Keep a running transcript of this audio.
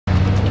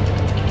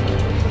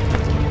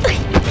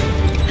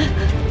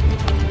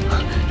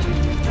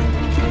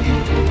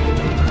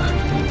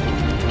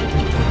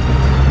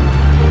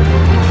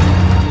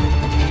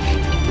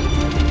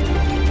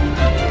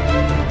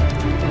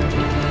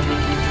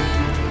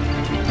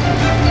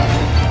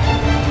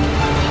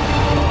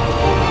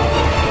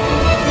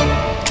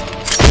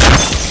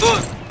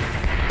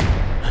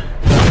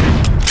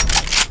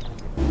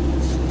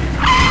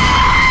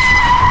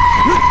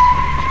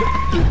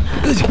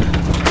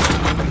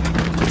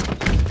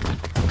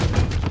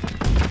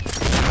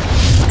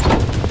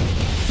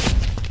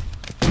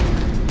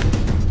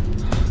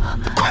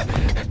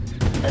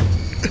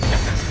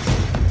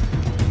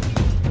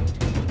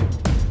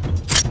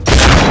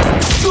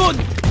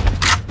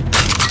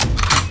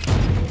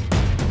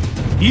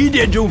1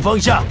点钟方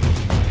向，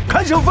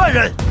看守犯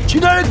人，其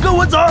他人跟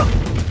我走。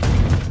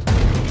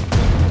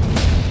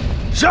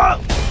上。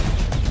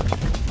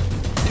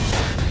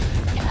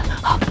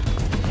好。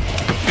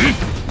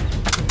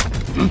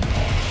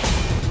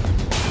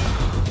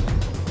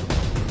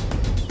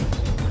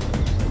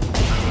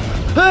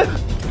哎。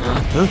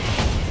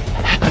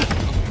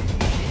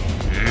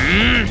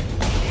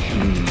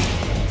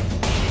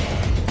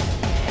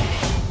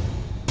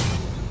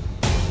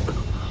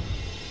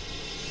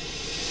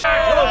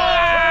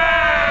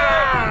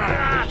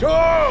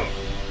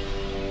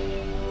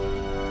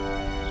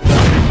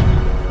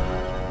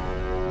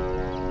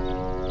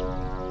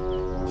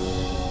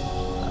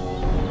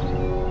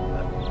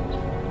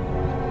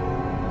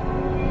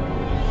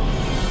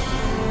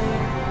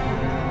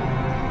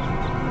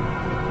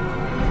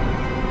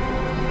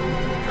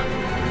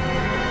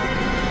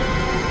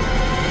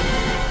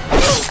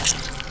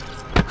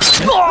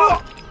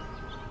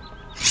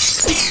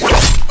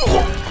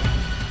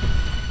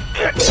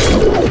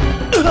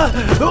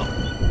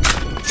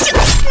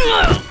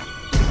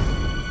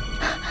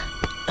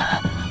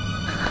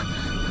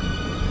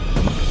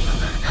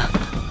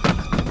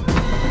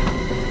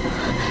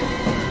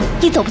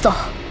你走不走？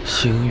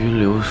行云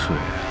流水，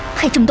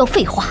还这么多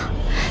废话！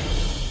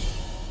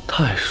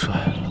太帅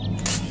了！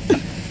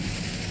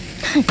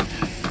哼！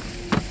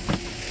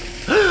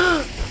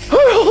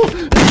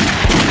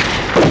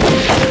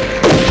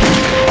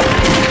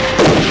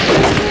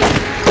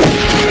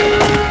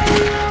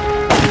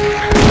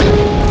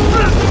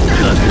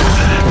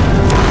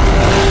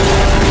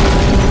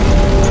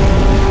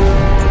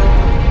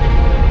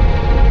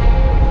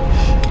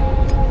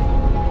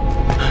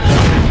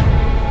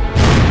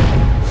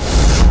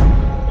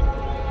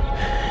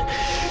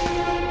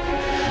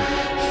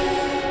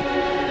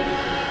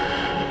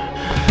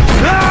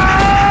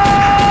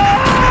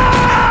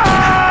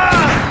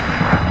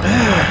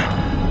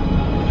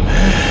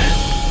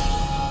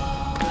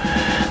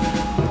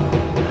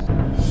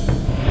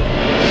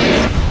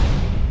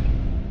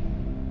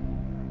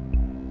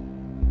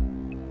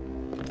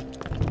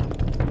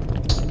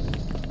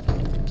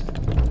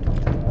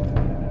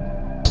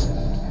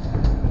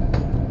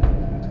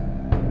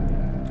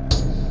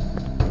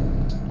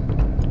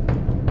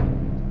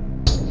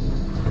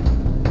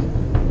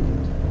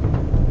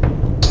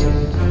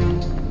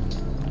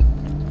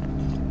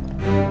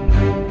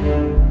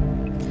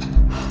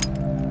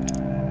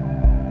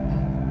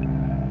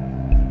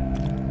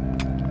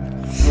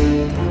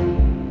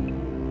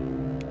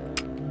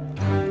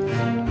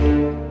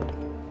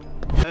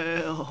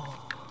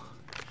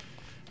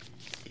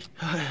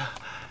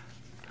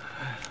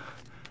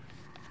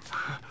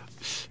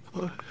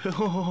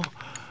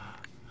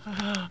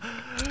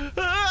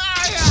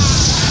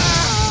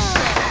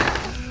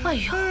哎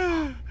呦！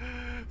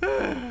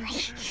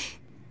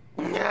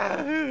 哎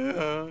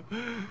呦！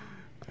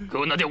给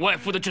我拿点外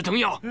敷的止疼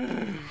药，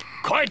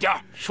快点！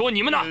说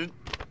你们呢，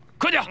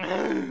快点！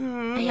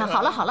哎呀，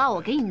好了好了，我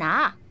给你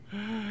拿。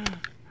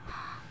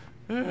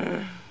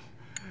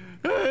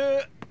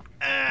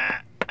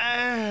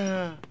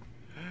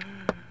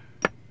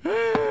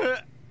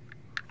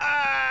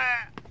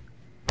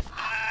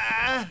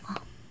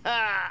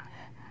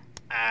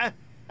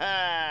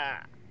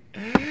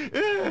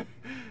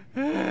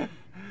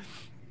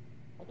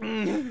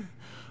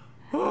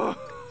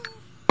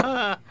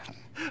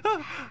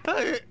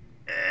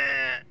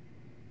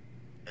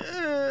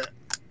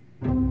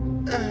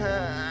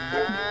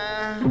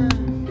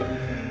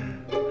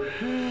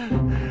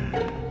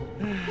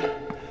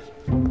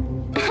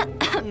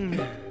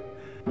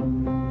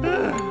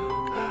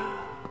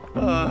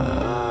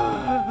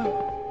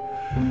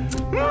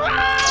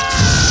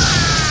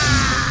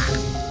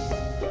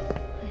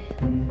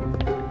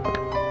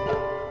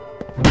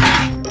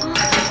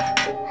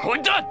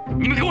混蛋！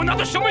你们给我拿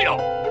的什么药？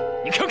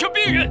你看看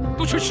病人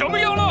都吃什么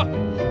药了？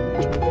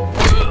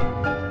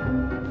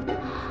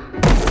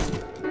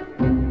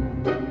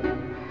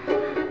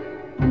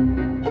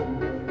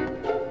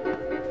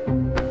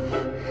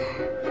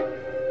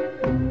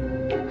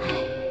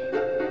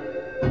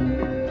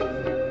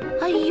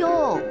哎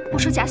呦，我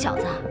说假小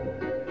子，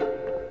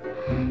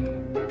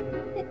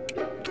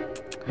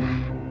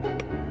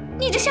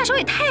你这下手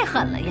也太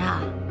狠了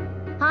呀！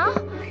啊？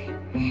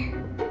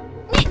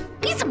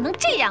你怎么能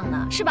这样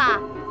呢？是吧？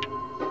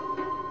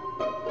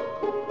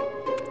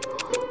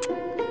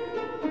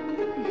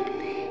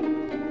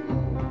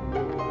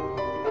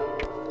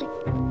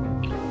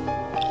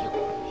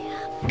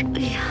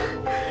哎呀，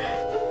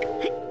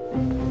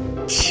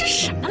吃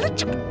什么了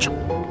这么重？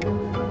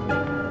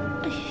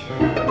哎呀！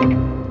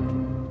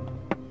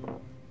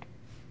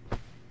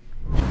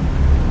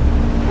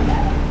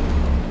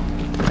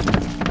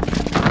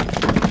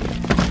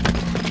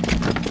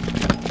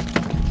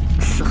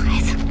死孩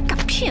子，敢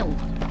骗我！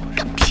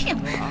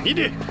 你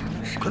弟，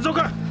快走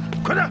开，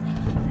快点！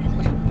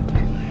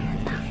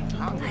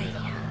哎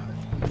呀，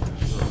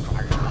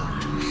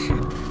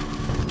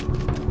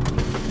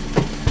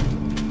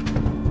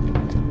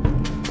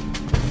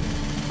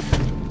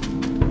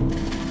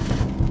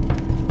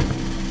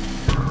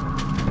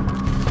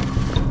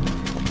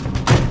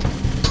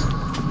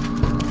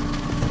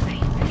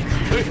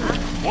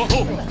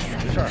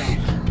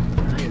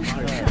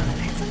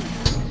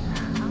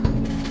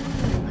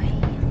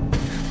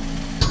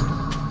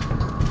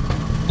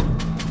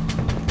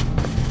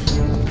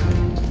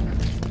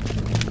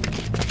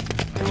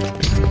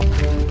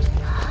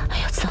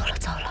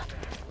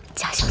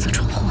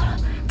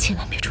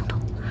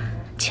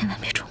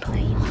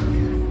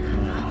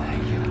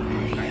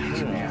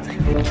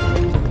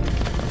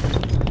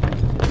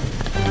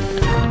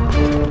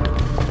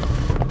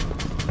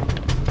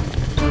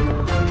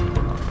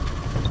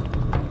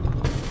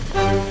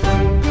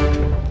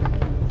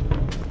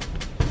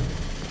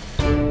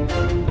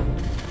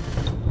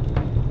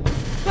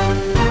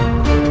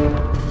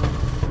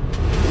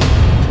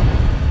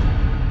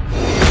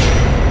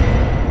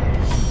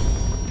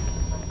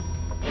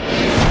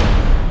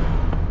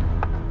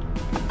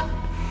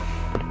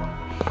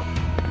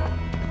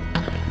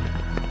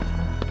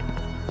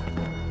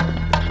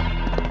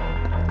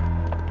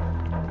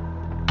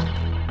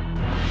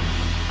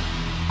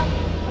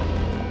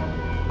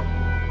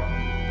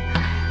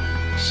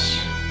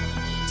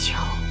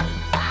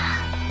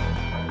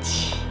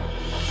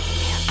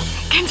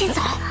赶紧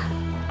走！5、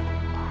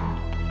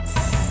4、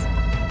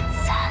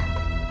3、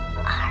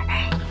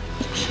2、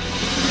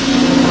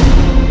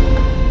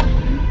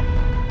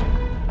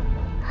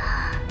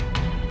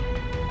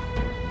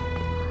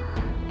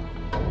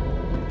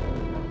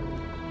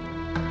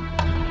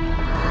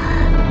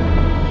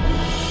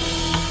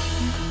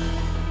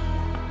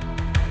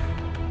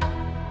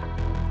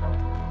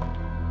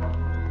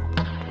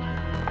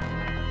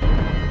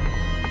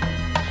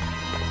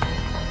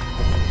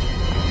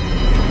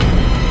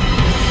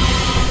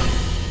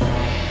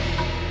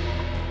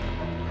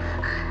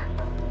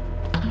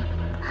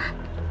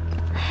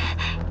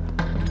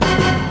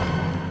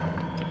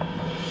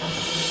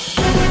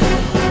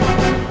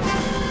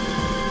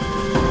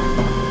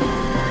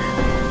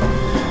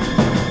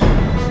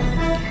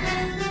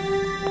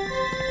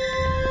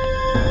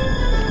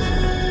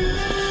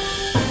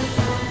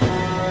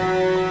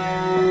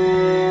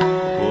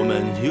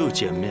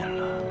见面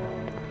了，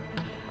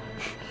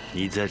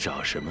你在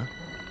找什么？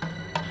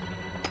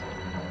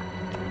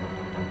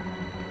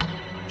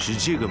是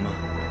这个吗？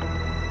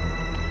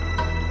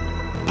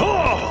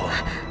哦，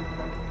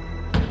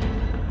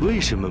为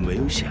什么没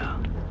有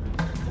响？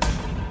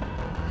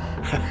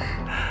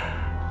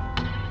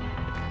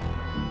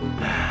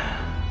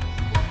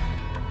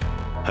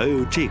还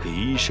有这个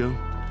医生，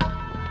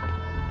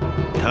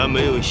他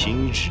没有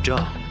行医执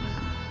照，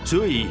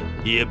所以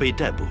也被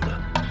逮捕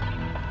了。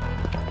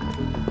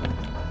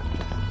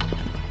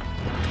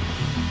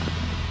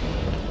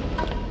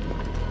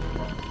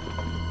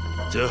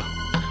 走，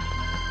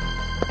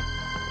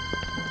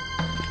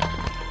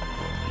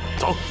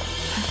走。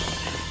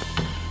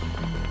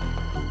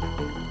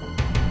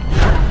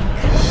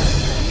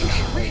这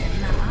什么人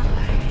呢？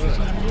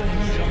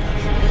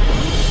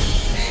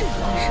是医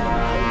生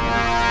吗？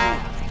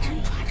真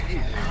抓着人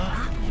了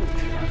啊！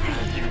哎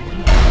呀，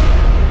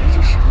这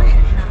什么人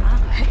呢？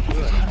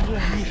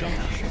医生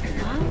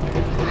啊，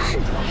是医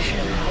生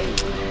吗？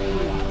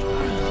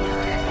哎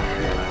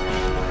呀，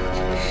真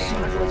是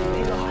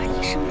把医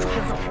生抓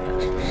走了。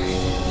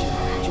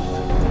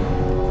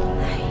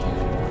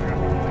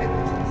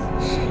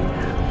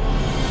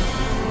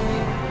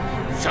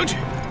 上去，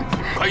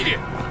快一点，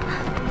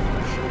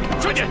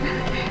上去！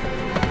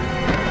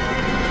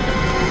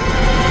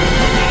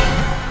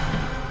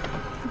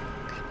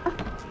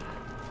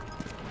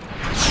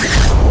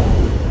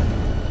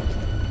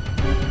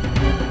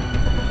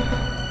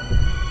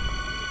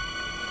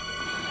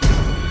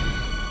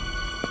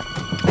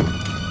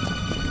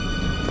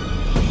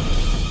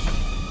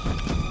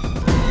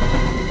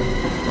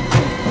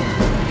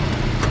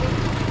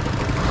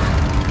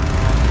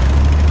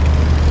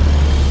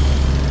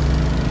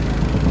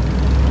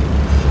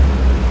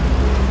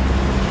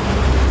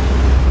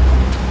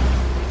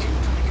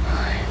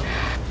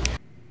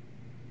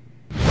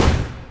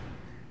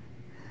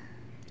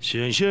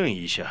想象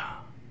一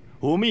下，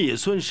我们也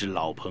算是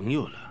老朋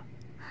友了。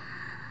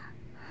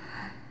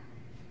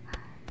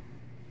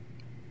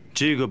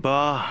这个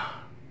疤，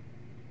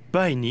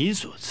拜你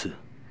所赐。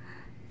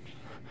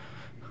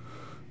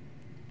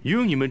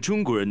用你们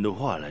中国人的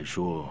话来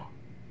说，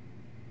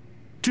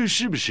这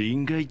是不是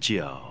应该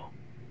叫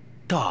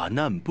“大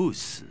难不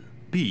死，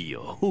必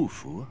有后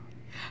福”啊？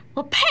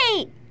我呸！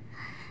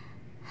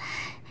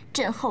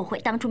真后悔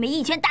当初没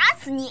一拳打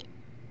死你。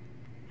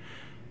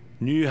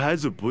 女孩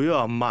子不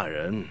要骂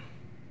人，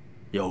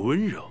要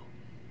温柔，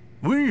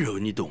温柔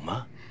你懂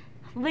吗？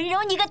温柔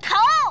你个头！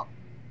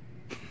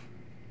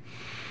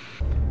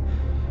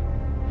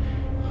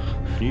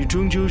你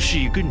终究是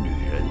一个女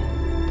人，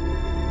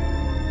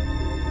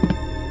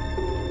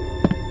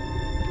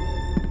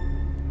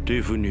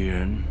对付女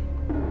人，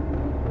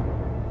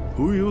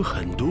我有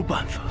很多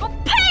办法。我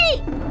呸！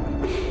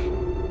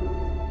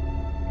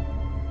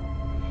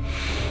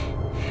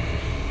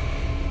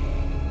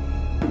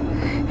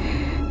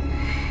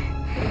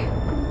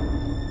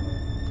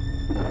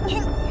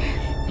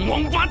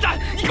 王八蛋！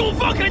你给我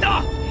放开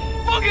他！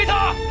放开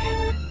他！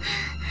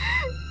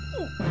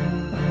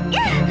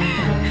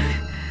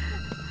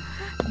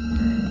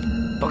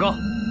报告，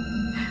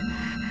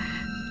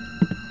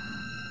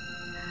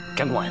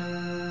长官，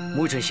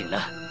牧尘醒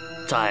了，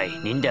在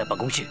您的办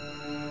公室。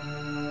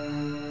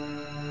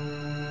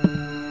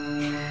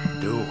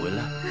等我回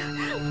来。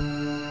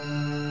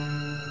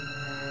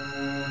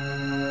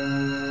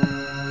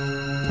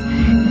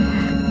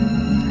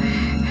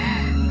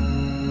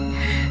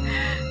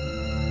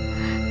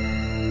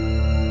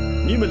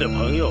你们的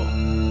朋友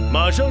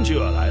马上就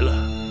要来了，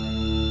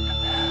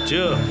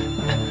这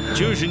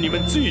就是你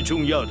们最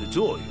重要的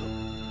作用。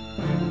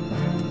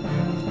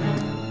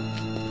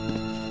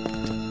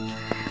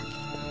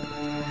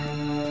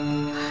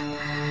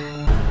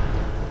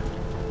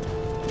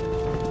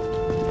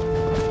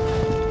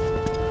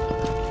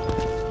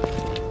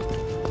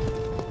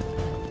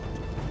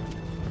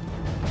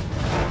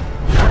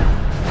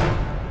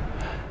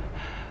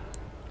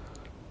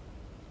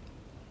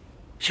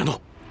行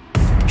动，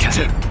上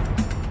身。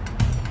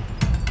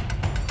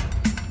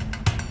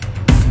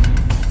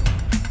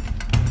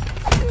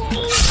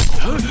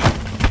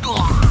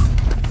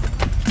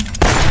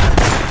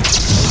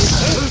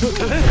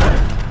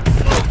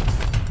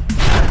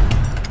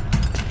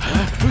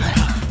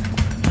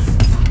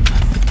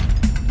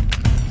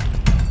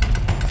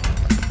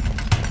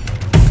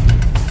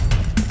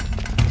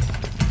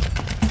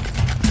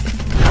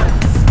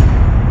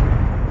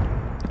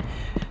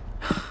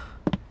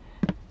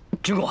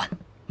 军官，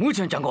目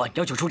前长官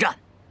要求出战。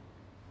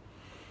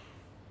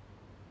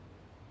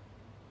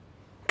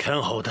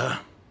看好他，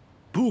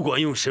不管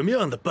用什么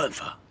样的办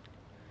法。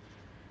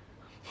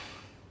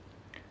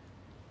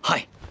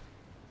嗨，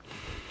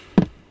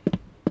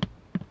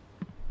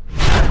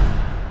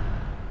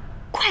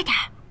快点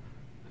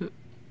儿，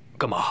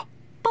干嘛？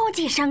帮我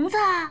解绳子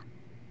啊！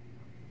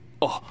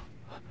哦。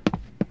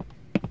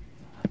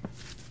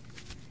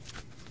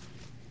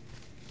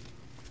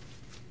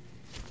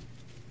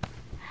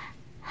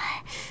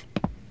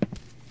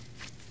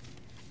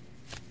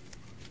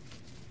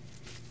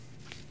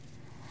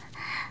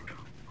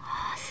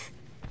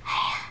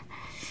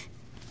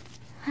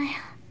 哎呀，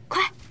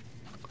快！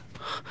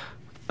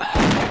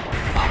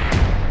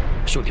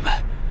兄弟们，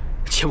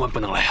千万不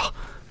能来啊！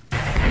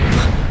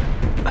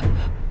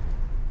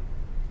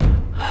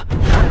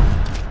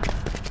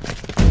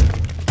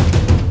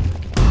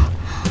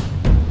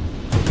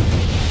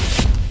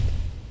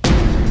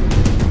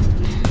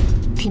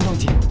听动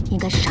静，应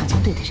该是长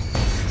枪队的人。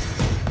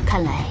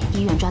看来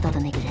医院抓到的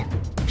那个人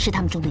是他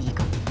们中的一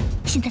个。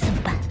现在怎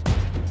么办？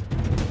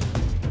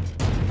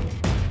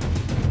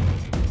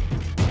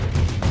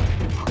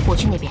 我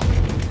去那边，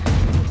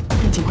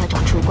你尽快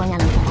找出关押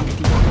了凤凰的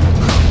地方。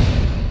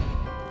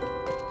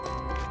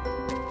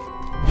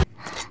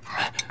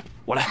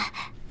我来。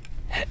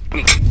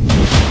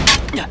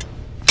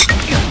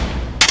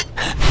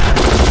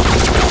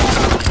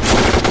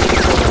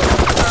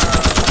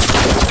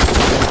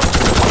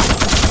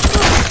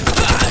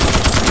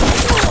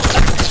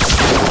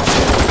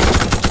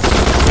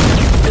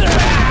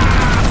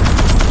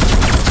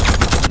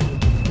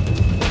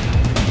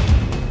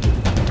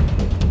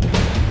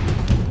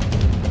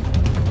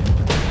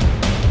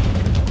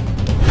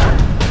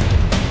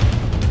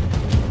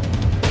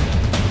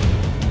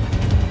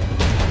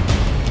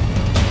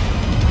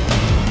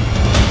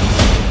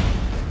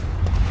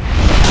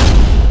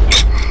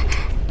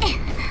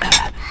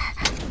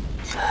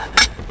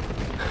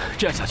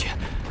这样下去，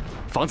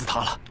房子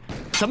塌了，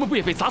咱们不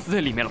也被砸死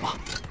在里面了吗？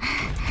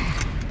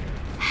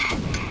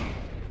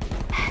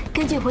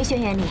根据回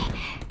旋原理，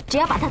只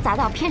要把它砸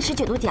到偏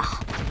19度角，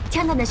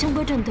枪弹的声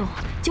波震动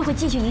就会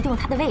继续移动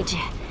它的位置，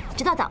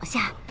直到倒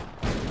下。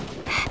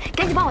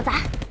赶紧帮我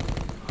砸！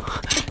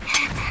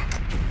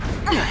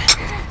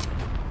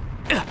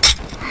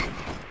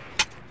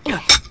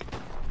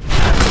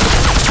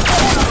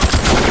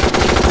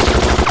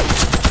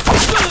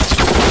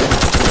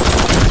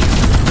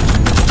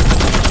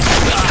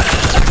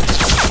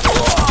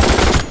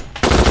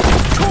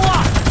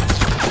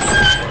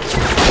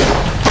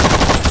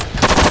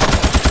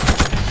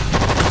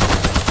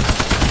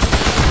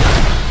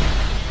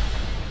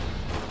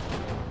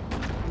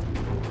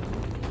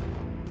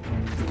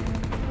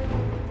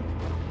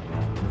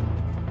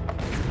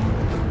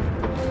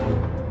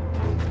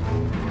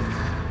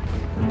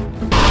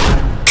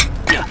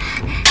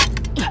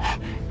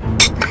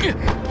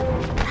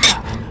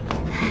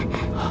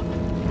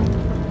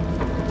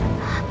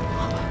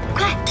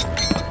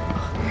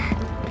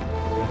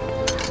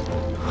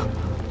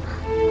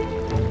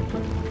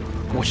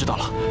我知道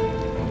了，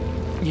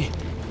你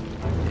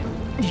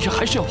这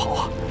还是要跑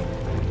啊？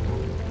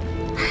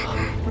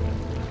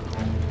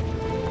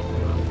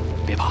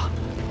别怕，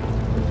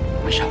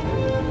没事。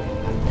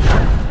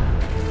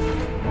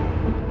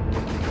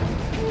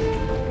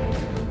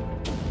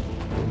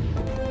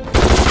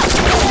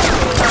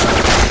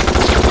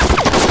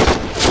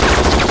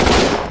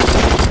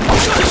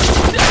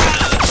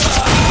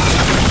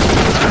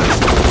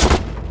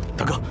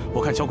大哥，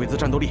我看小鬼子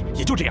战斗力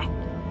也就这样，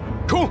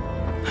冲！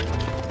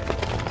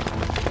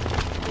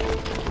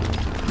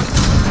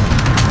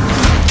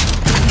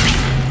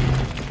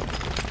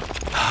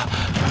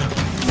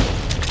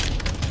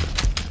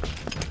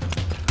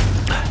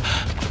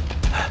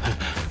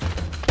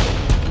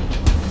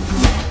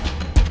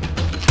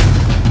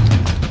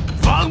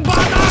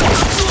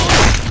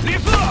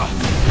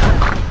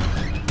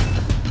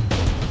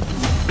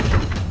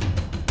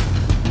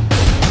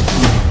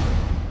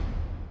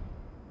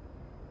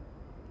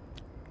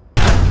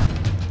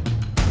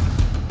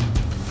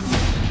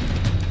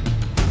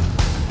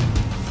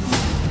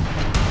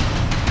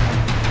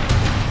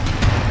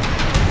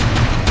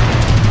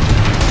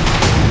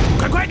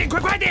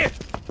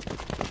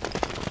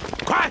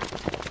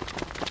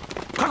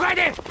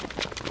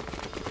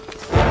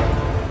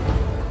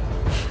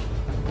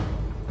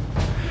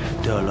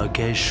到了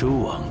该收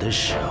网的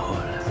时候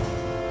了。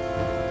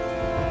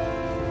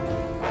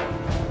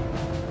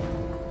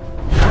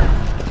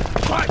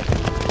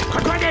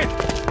快点！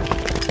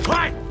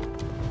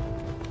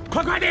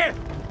快点！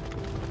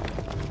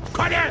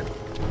快点！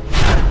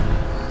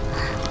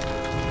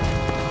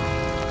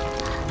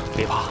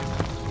别怕，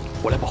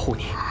我来保护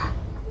你。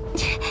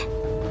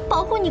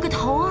保护你个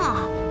头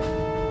啊！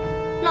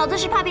老子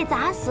是怕被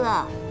砸死。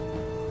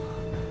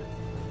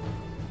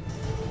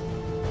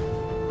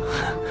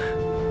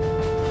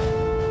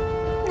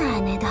奶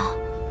奶的，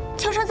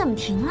枪声怎么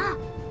停了？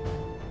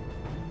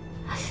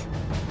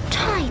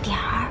差一点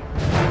儿。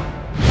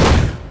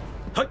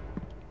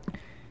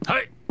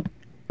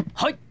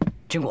嗨，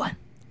军官，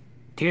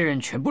敌人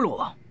全部落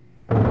网。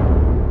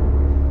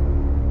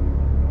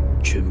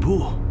全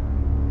部？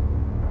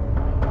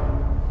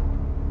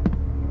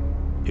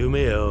有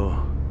没有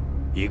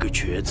一个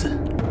瘸子？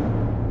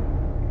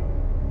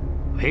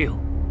没有。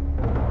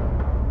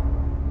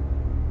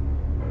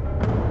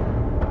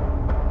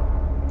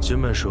这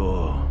么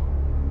说，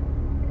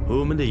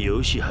我们的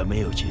游戏还没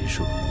有结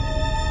束，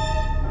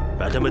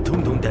把他们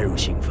统统带入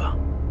刑房。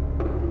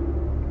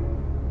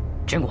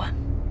长官，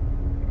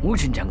木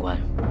村长官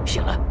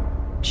醒了。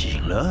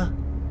醒了？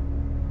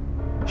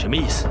什么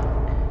意思？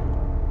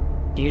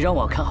你让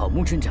我看好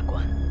木村长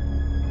官，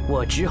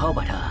我只好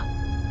把他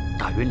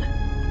打晕了。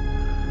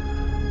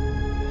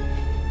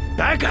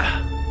白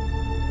干！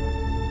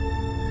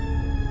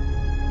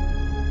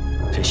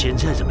这现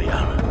在怎么样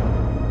了？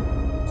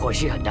火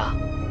势很大。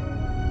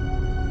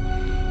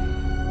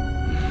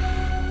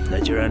那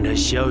就让他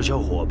消消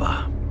火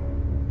吧。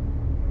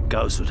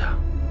告诉他，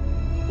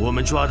我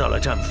们抓到了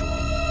战俘，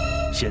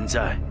现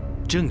在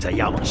正在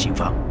押往刑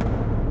房。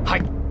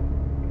嗨。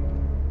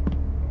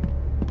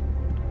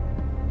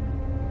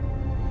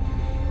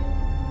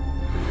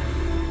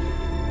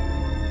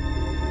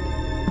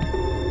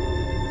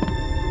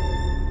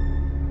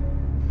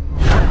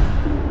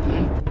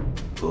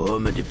我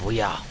们的不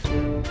要，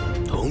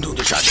统统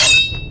的杀掉！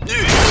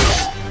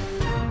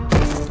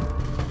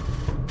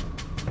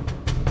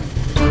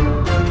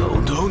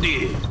统统的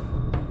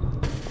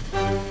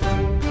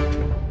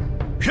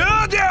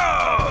杀掉！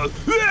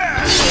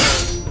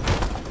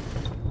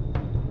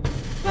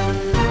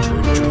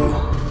珍珠，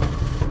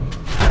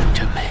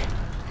真美。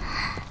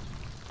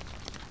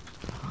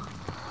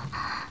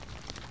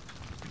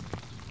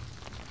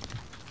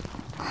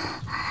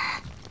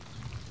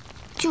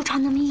就差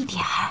那么一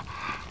点儿。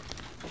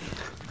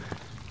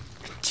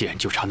既然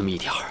就差那么一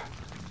点儿，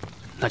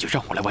那就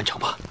让我来完成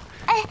吧。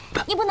哎，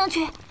你不能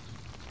去，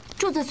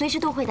柱子随时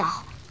都会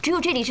倒，只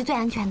有这里是最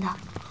安全的。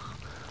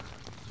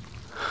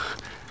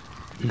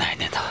奶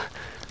奶的，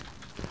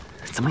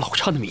怎么老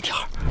差那么一点儿？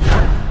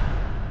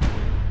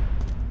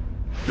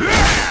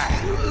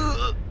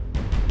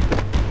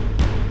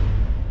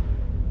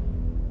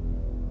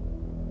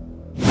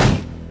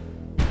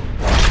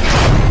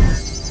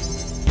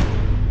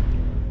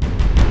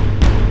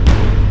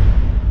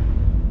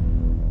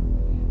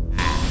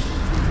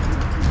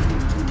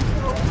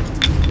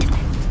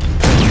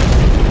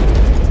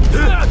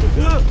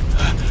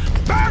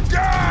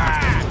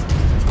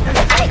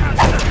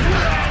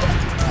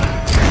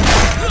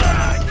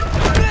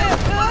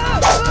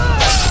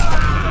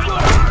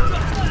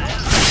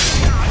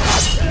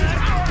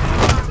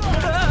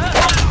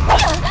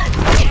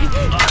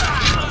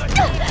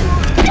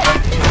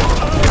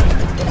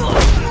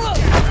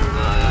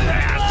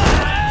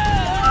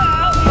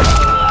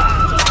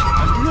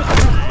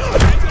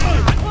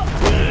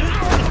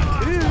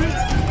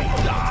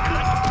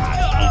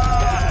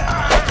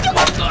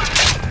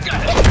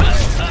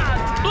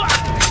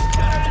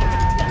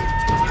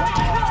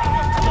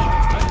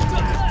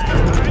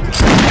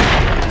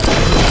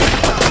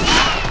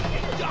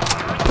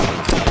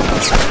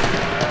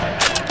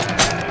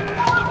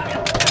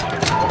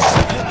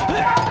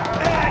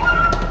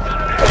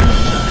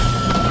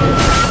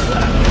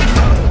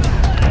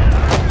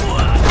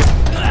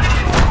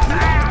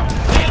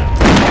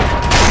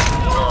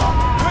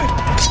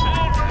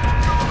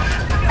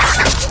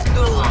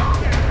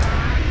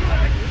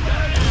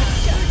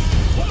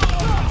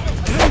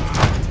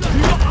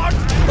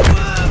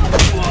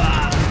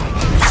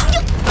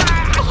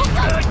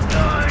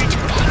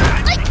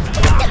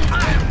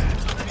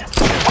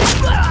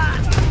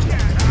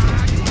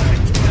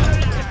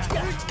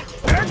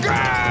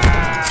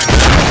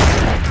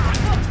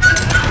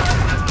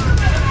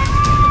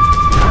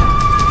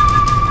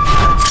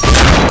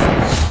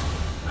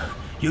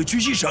有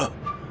狙击手！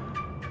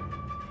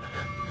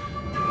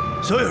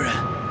所有人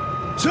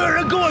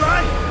跟我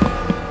来！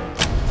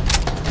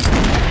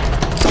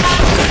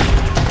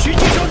狙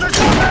击手在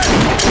上面！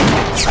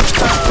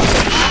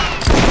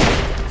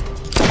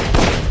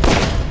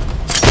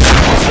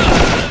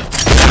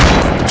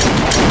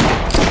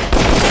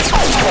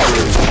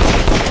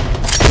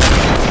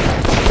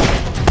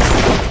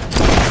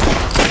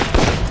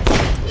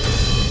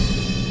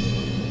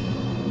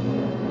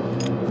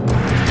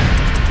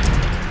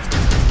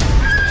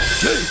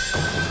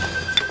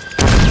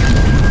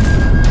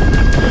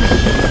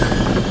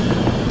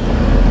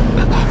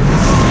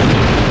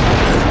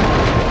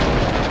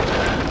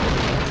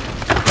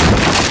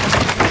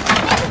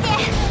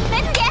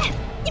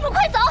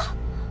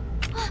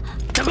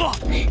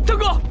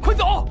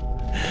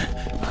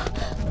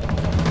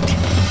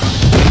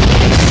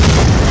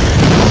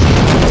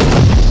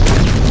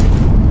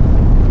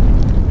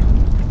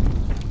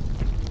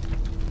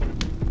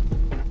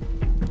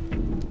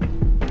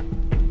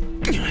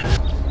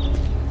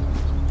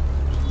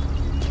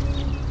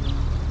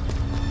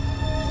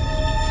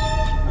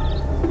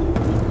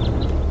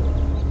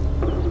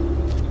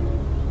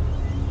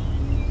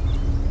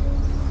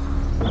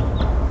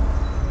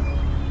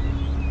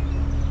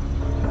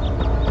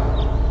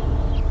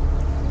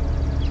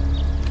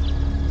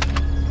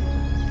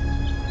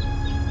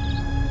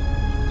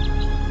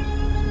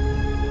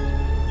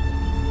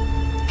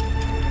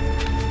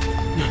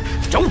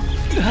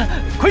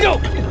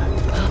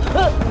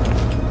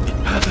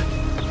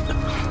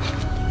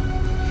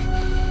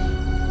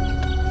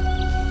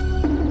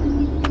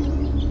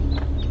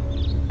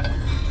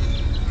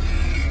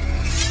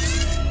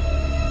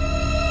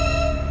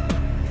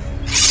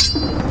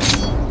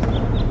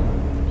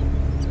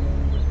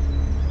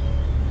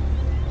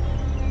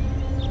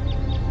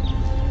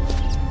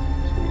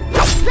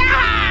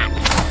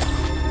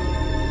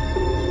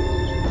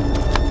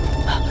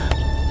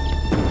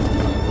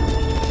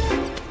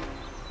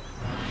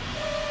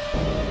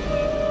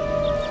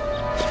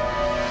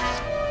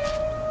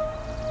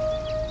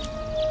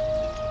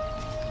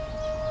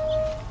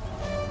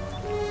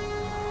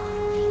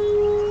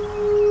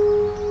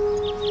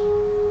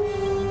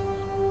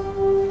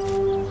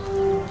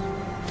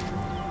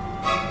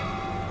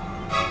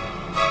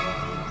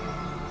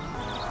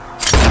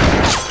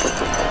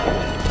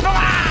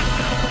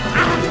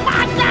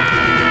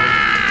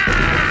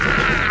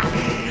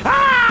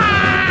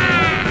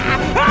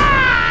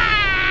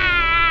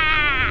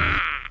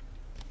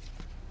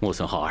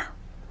村浩二，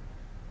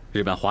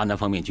日本华南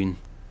方面军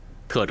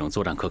特种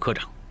作战科科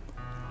长。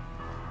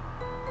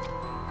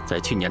在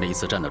去年的一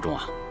次战斗中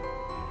啊，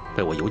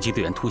被我游击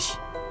队员突袭，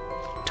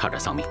差点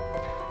丧命。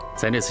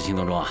在那次行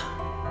动中啊，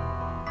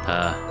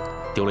他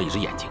丢了一只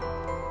眼睛。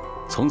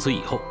从此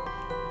以后，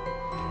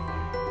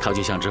他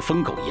就像只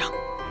疯狗一样，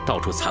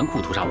到处残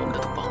酷屠杀我们的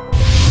同胞。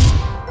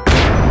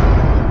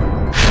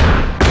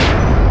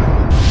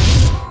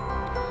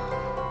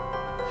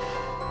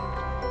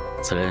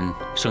此人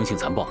生性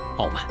残暴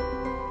傲慢，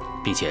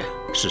并且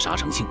嗜杀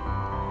成性。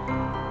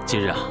近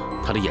日啊，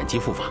他的眼疾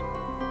复发，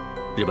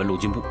日本陆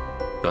军部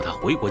要他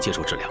回国接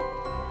受治疗。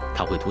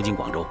他会途经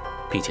广州，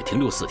并且停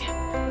留4天。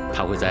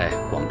他会在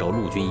广州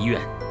陆军医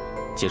院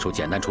接受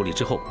简单处理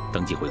之后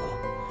登机回国。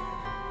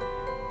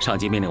上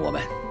级命令我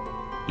们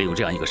利用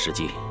这样一个时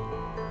机，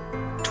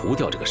除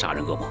掉这个杀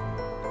人恶魔。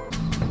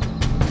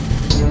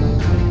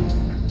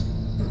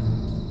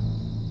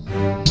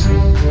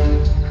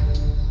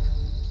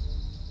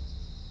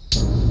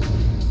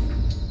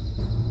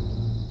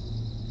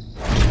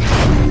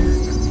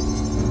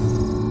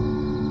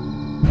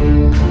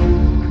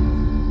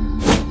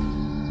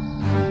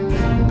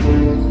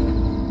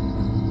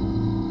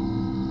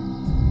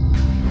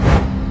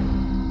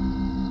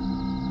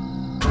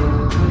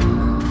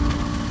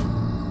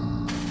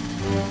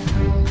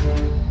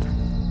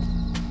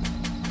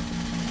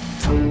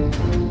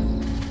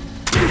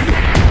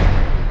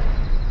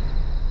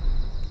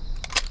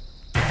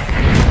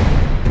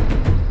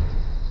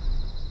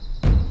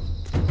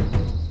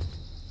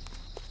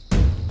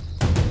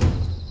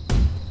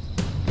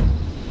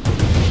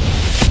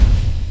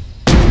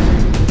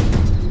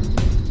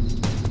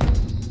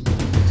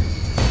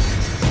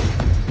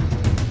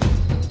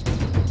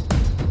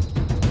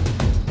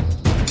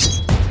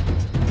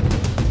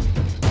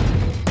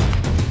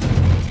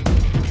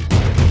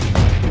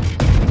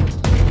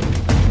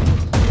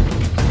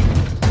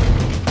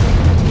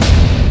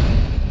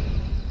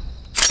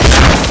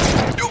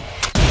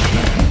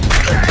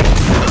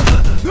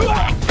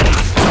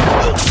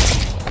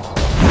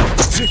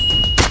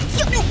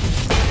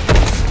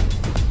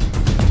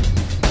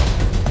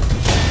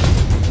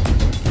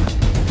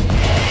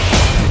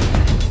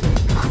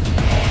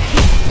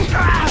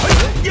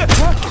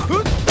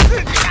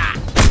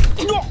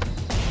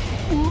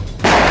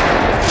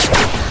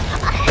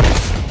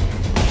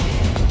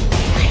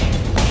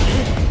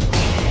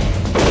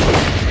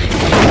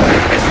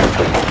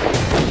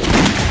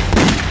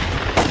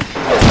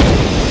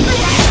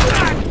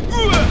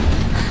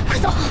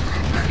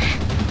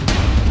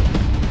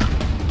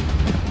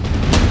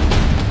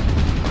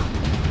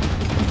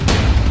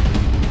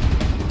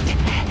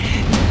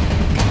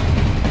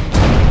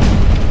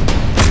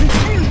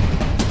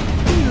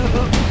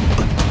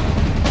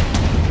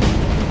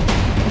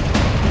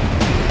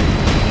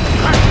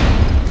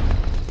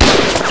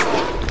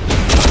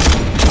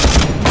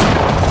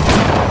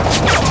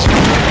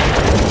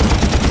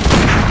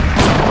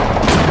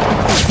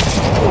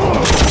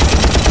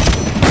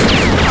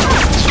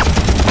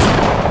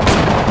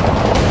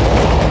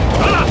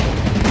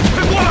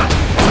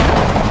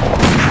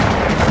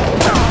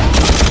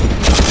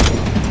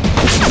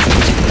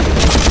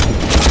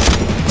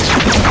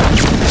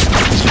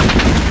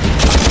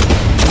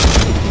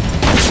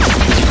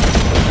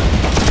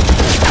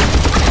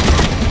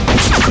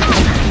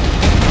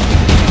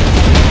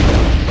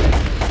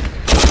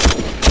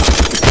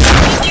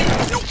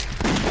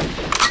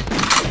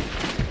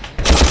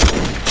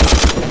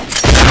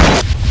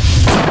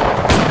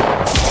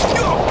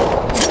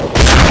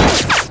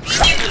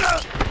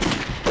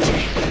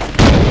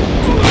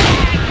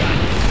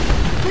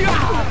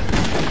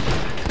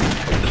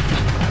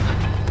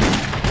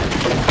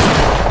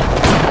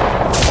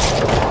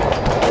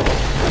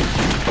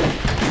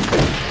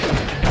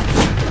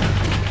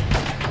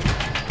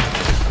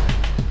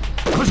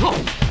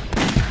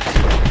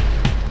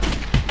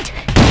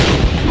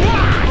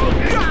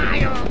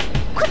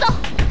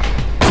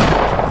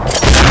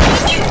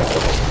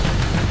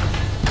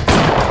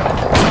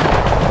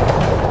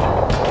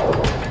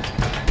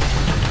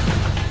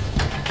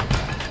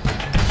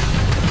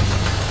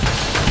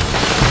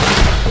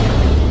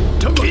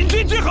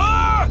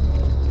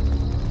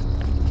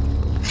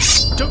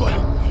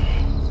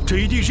这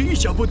一定是意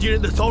想不敌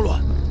人的骚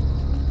乱。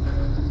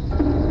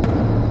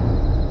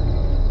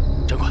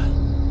长官，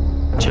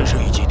枪声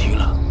已经停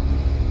了。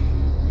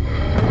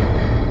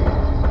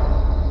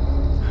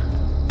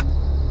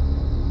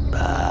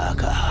八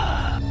嘎！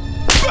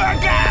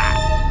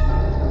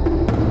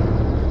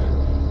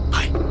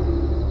嗨，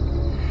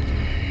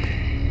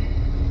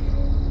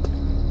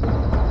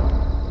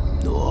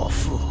懦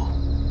夫！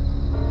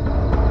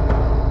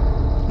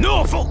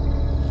懦夫！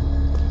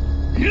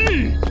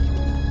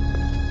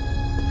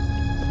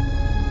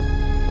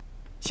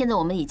现在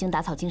我们已经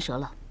打草惊蛇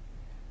了，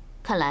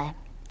看来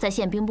在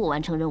宪兵部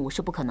完成任务是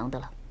不可能的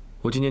了。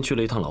我今天去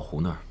了一趟老胡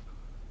那儿，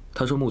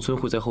他说木村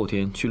会在后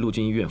天去陆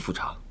军医院复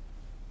查。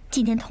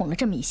今天捅了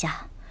这么一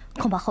下，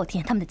恐怕后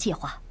天他们的计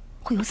划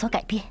会有所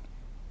改变。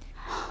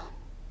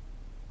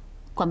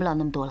管不了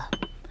那么多了，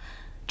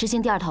执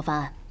行第2套方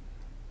案，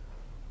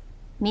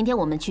明天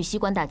我们去西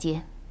关大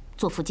街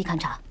做伏击勘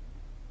察。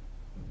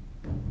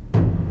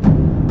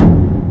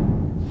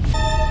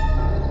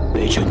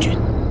北辰君，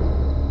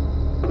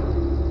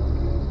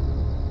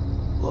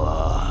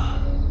我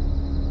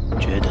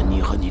觉得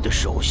你和你的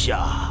手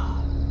下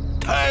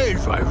太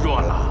软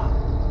弱了，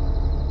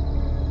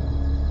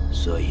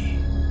所以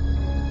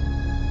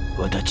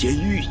我到监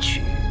狱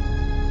去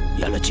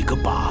演了几个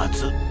靶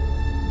子，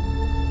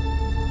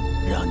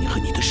让你和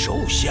你的手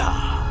下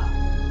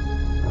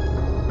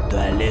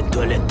锻炼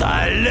锻炼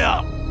胆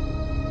量。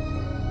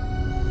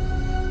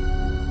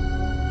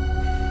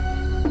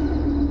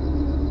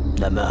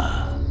那么，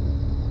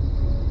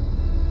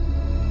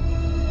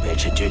北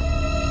辰君，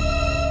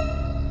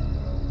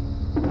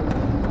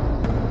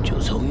就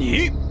从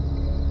你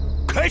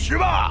开始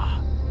吧。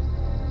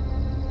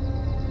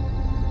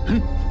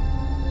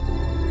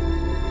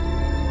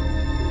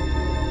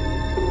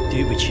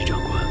对不起，长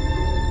官，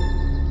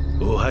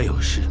我还有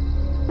事。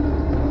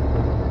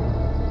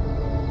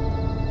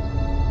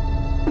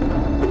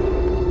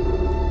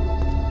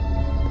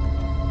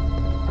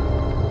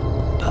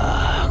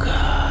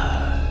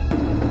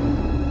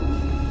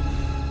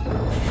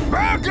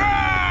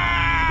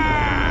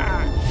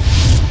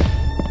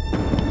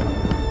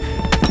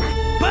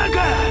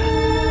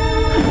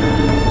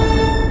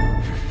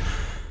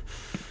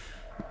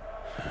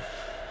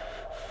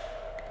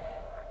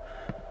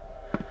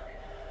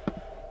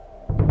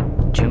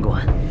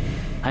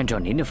按照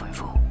您的吩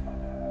咐，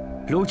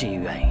陆军医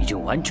院已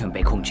经完全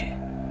被控制。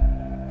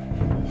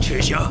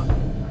撤销。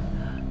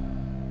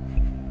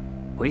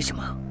为什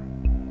么？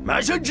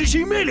马上执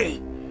行命令。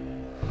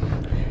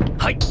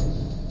嗨。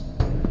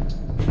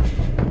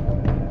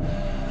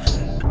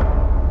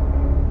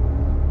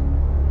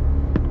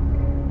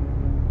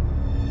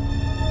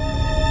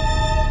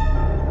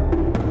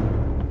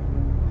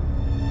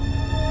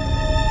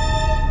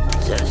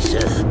这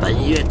是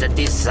本月的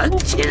第3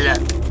期了。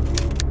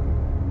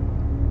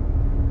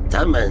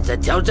他们在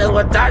挑战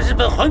我大日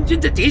本皇军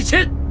的底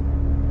线，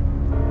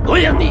我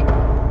要你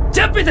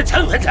加倍的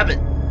偿还他们。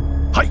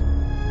嗨。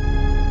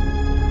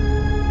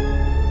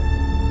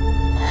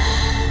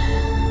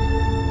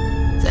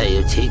再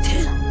有7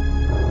天，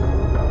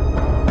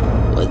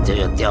我就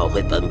要调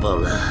回本部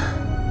了。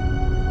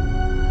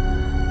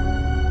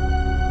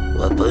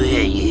我不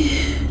愿意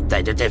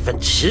带着这份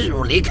耻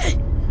辱离开。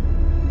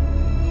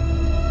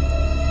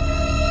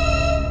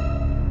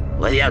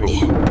我要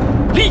你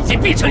立即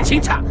逼成刑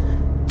场。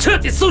彻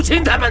底肃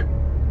清他们！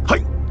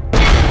嘿。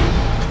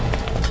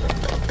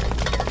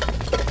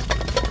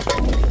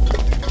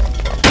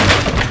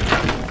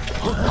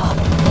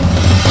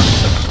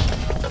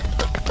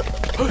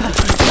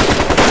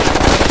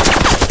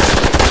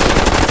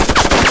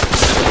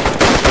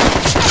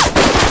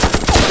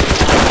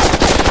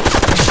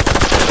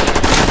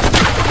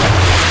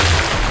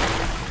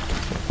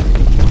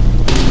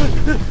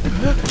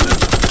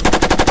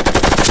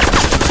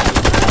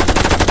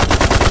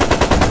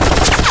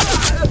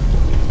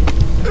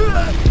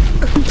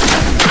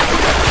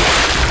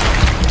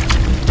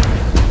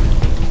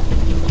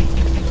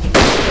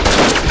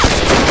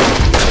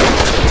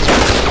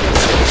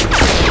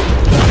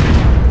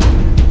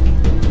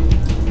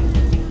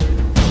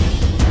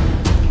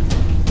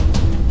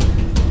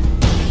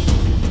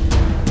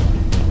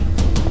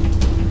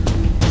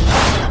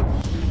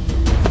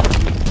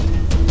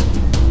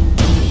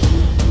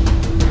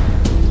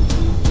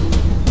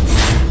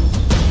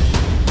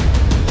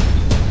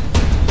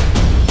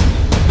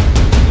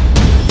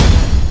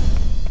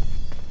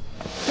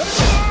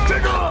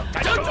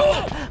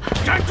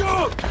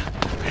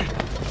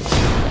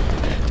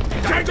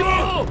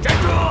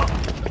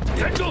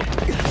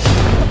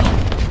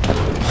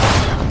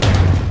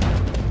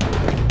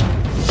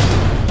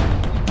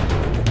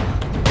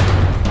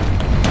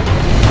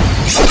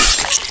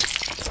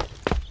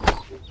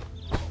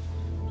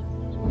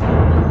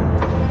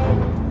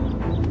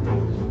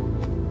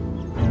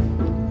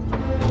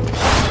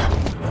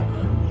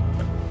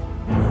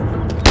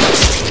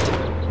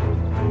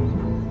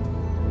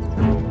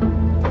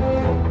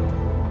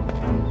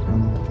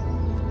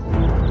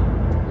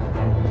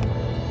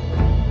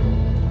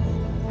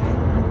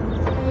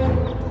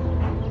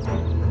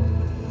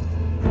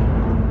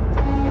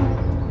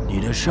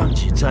上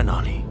级在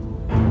哪里？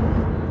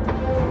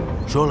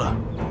说了，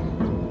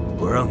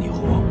不让你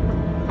活。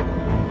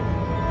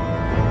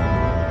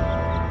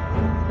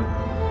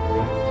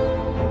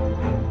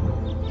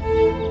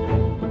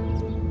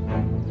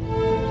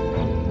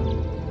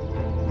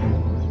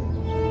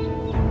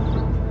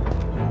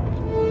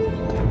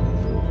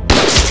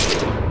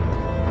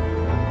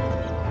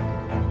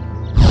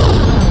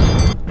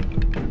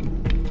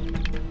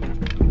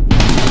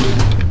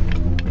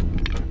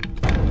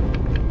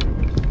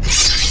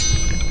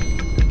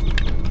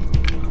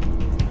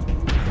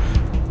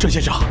郑先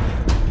生，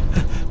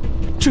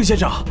郑先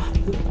生，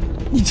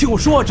你听我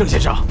说啊，郑先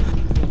生，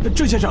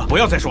郑先生，不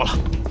要再说了。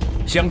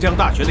湘江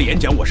大学的演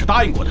讲我是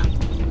答应过的，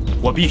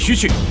我必须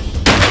去。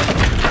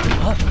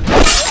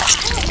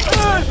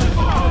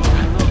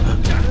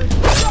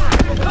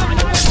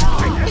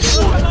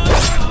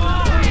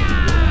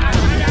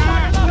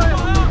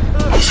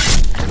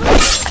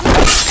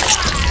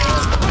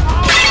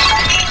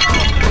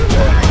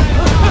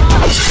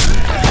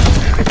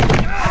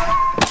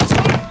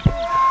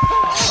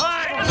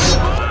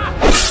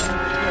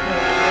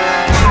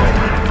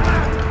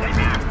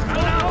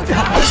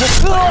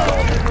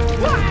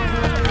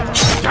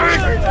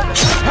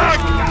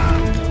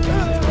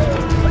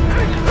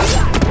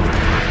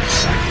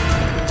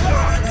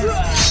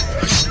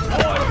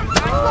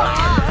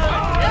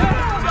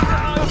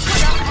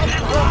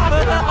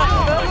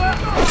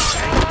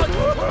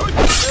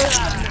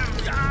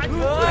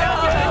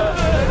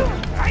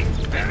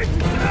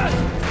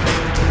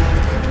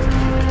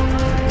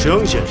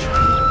程先生，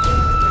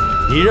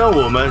你让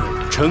我们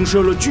承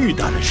受了巨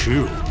大的耻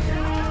辱，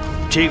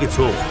这个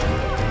错误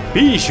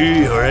必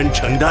须有人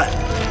承担。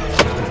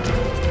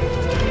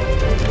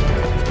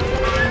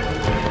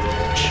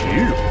耻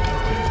辱？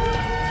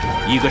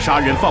一个杀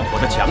人放火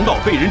的强盗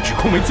被人指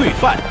控为罪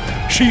犯，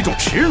是一种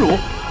耻辱？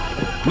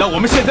那我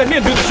们现在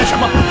面对的是什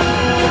么？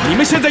你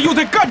们现在又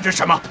在干着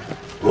什么？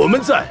我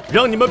们在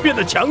让你们变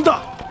得强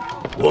大，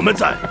我们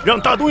在让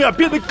大东亚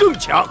变得更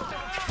强。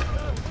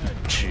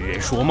痴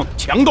人说梦，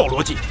强盗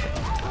逻辑，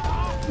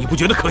你不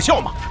觉得可笑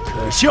吗？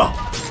可笑。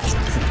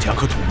富强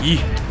和统一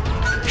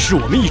是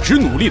我们一直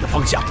努力的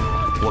方向。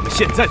我们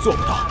现在做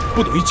不到，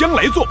不等于将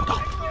来做不到。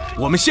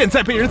我们现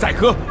在被人宰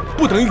割，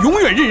不等于永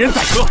远任人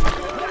宰割。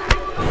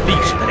历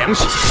史的良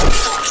心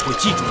会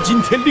记住今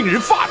天令人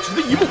发指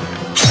的一幕。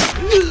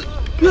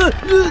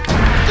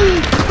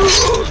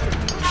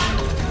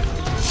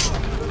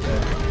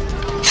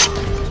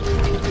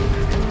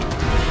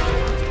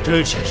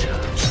郑先生，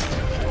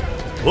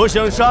我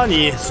想杀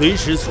你随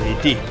时随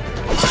地。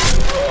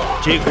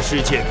这个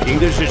世界凭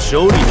的是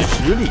手里的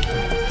实力，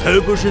而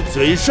不是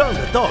嘴上的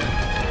道理。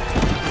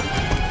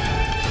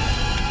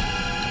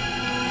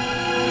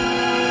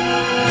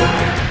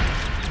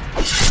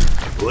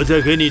我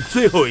再给你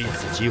最后一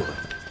次机会，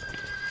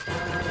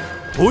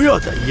不要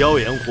再妖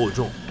言惑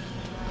众。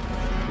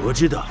我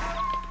知道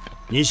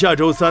你下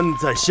周3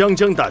在湘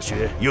江大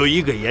学有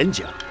一个演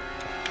讲，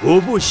我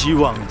不希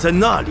望在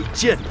那里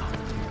见到。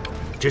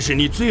这是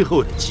你最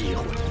后的机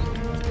会，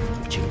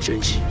请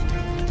珍惜。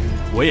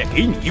我也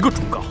给你一个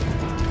忠告：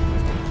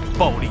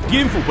暴力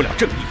颠覆不了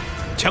正义，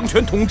强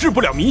权统治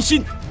不了民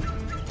心。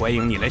欢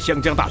迎你来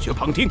湘江大学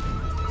旁听。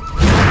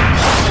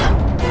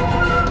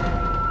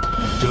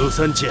周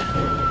3见。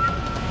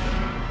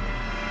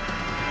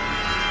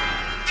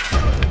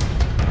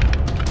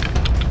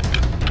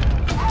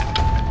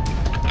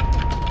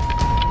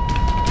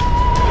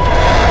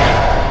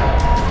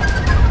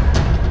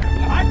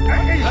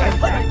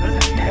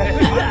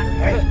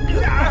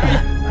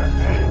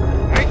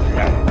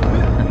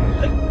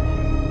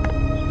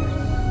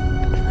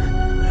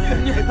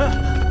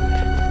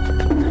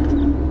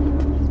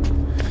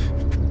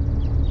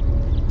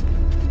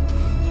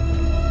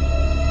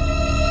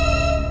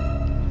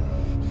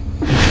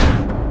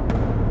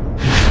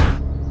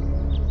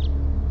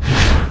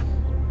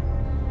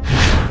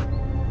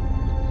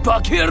巴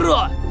克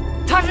热，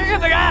他是日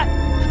本人。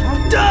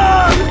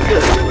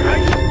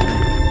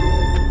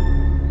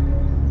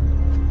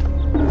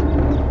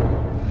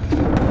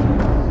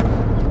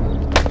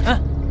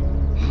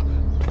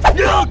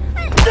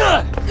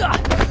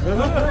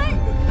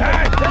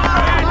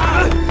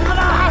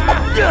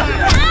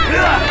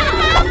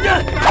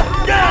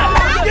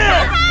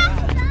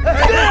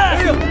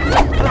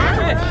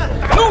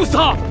弄死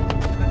他！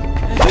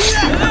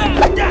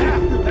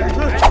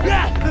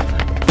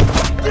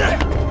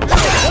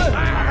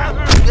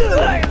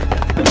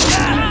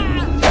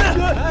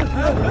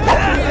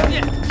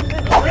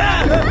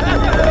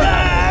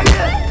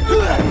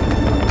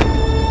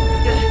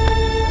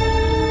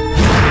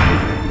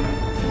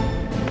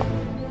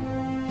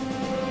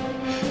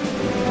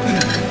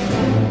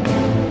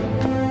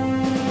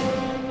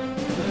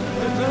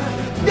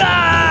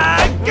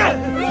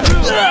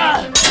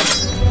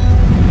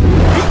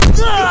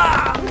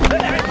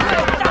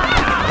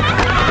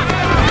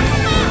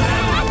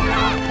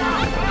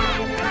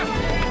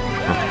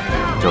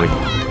交给你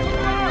了。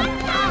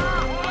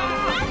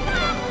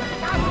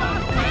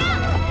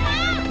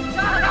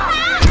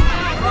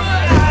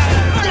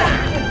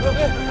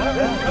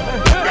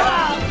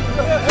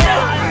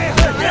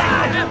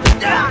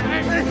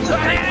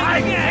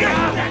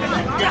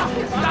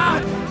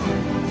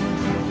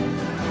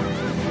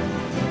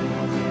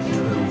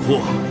蠢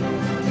货，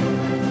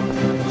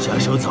下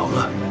手早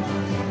了，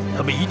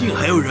他们一定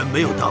还有人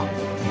没有到。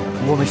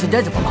我们现在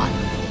怎么办？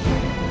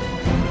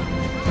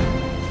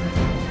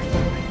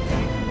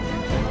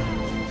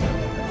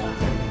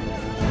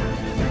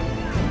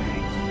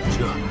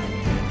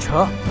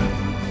撤？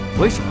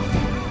为什么？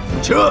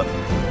撤！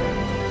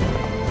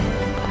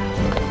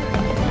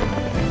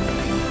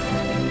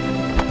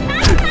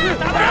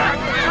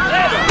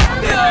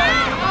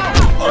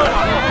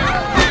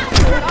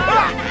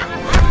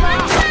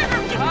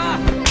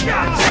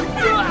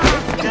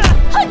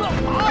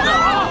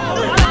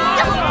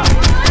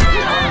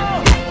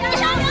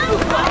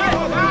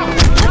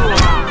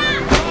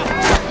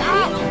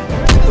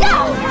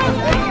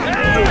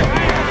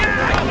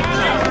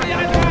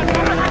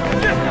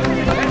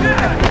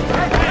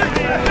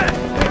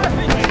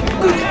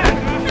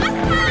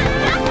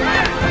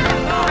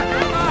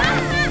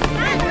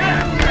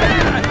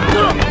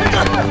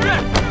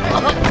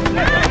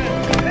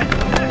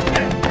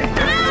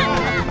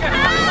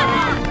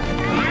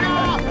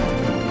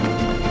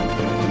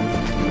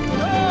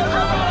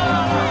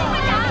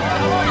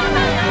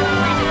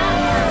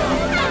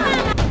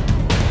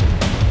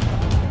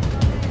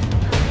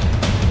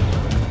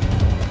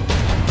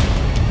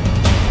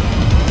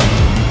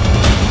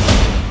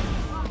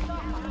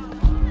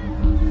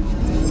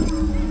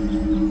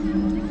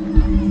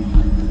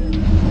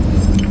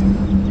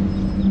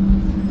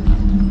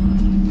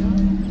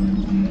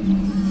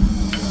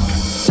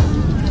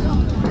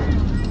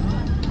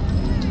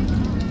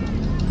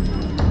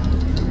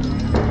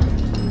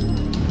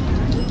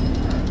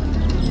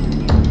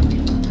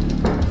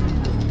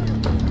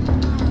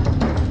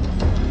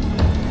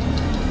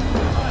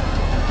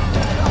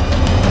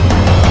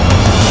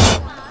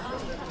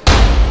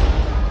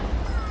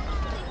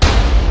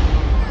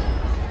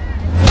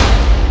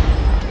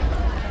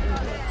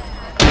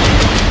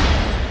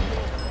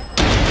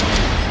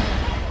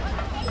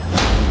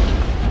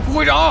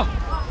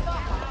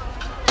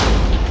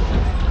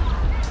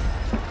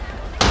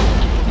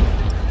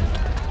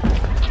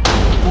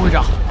钟会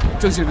长，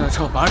郑先生的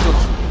车马上就到。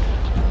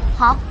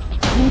好，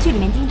你们去里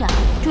面盯着，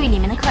注意里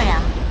面的客人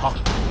啊。好，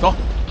走。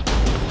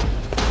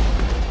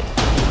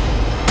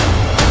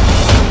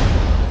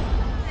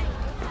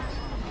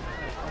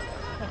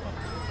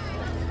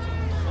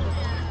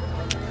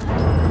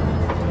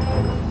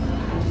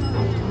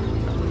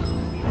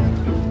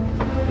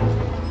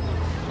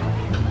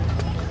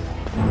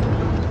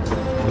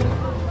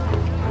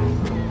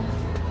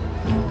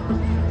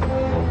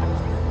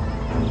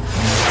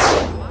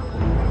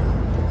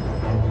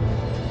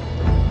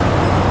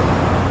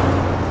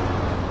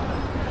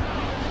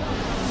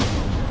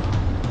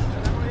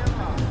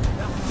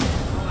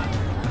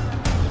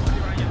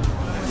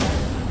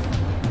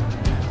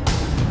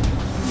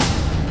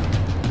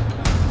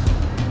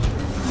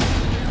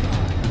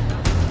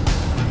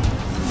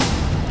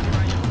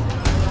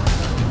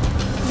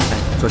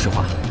说实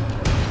话，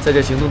在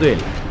这行动队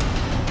里，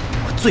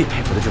我最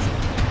佩服的就是你。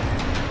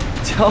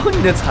瞧你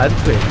那残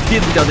腿，踢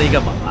得叫那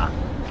个猛啊，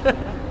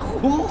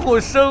虎虎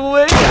生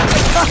威呀！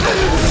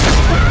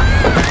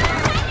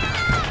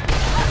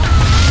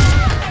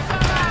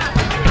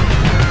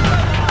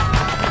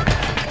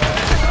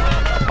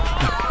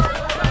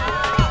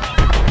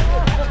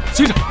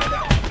先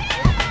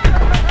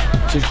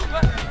生，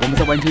我们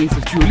在完成一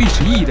次具有历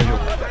史意义的任务，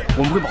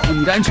我们会保护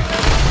您的安全。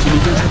请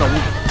您跟车到屋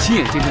里，亲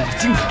眼见证这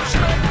精彩的时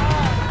刻。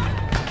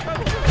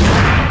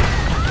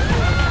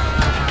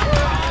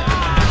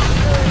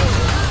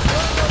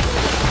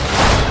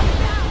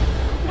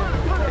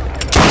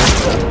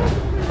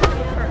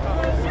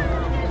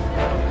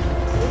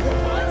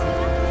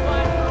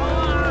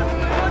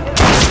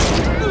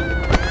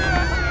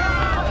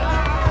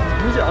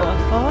你想了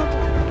啊？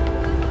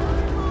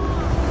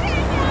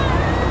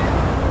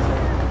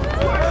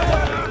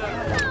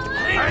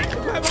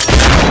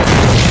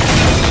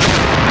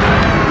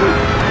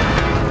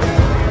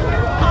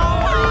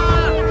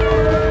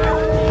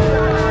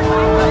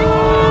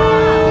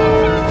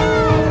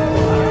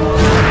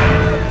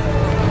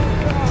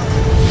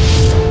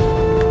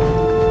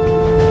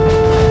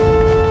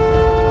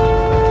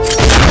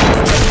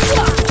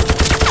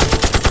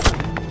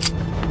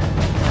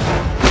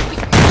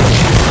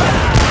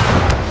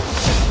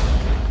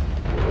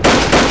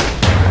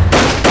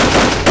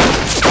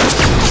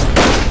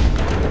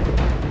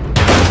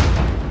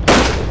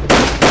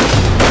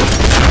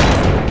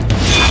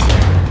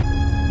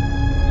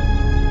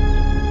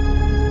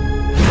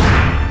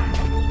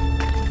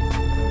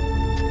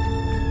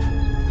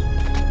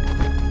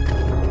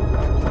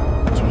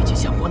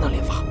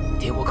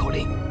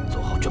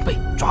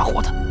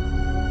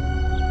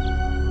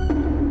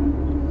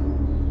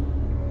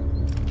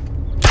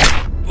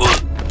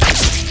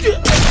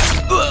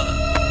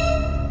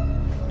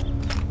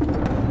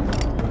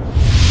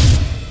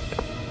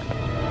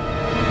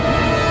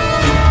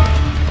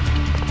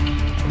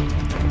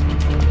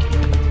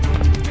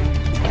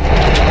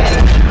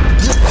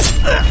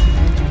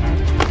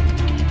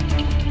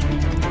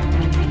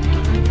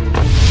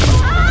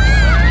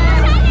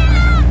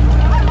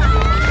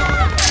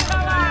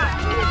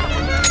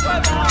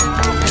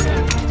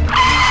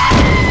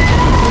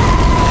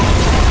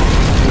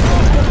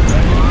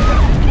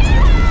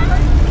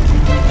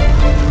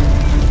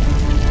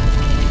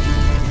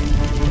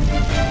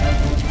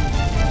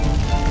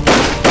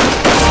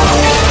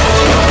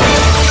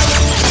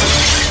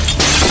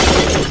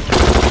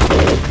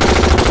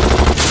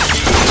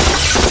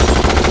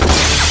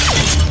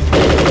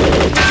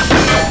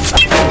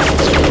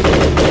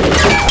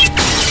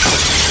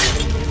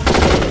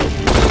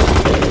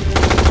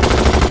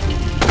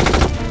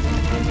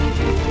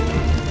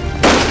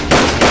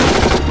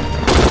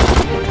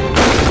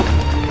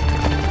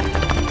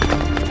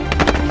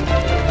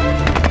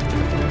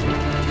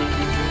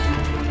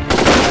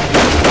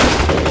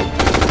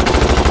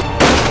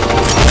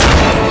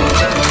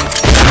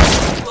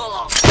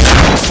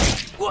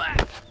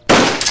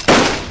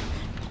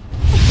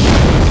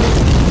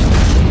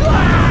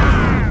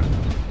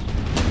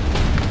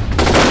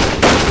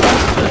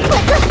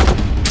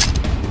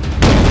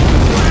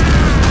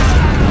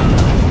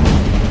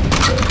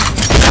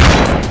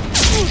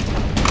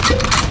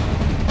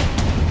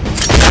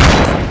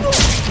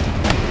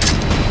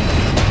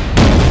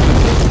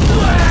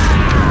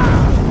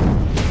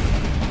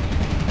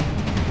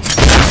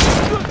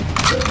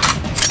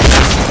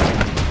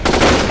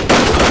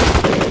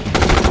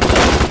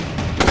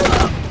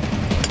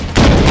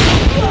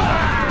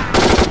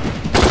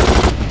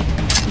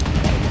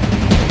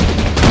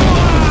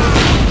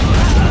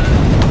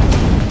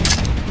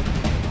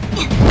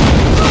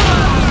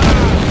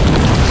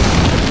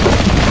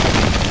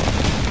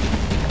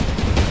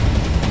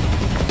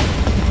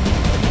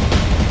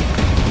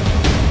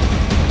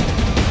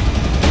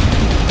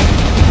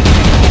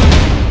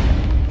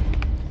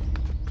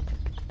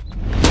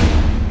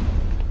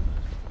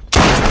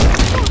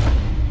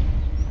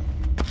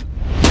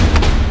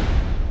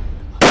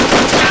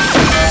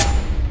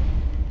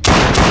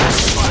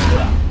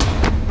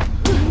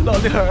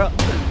点儿啊！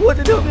我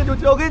这条命就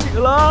交给你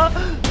了。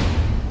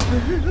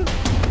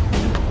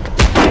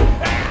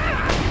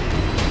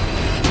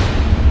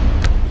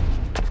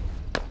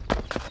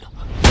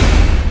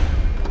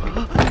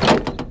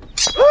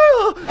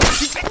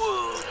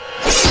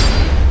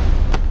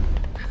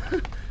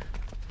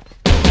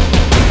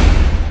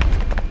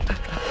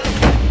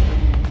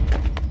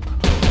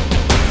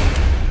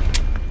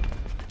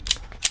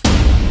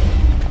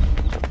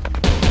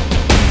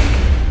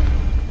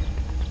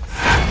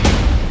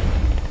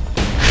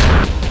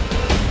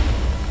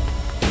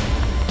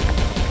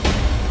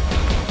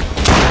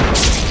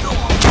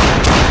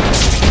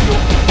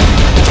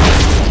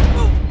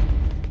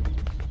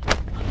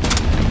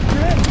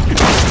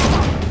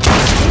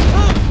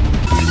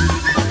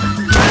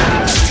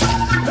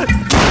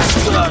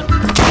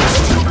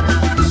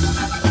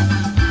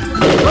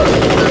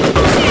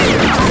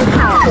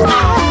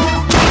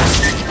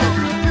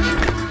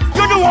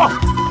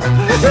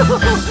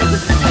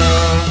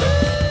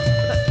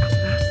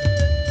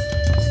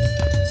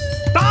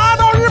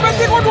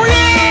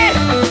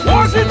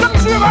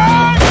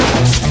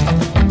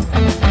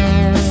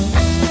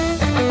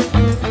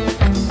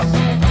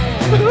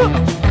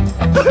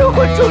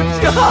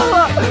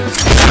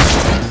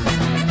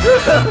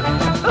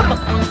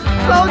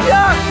老天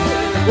儿，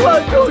我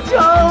中枪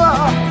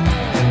了！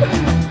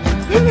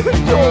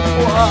救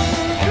我，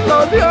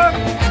老天儿！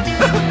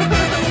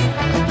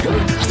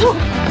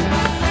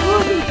我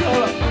中枪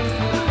了！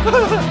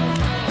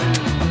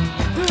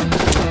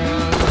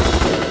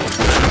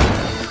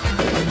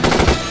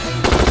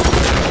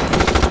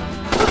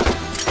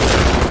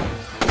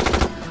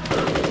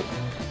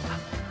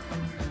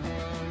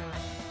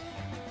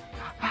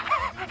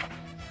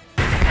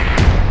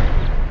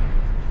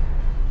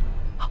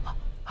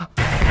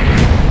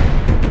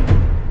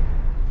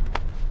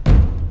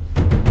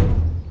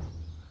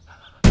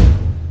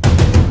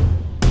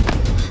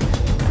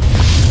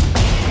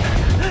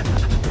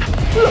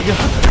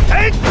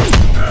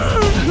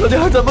老弟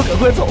儿，咱们赶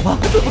快走吧！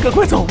咱们赶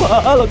快走吧，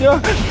老弟儿！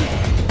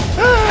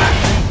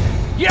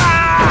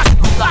呀！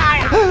哎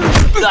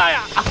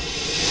呀！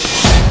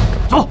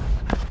走！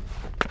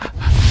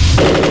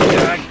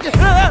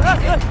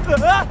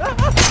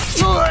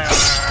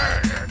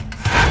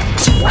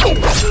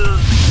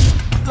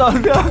老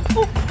弟儿，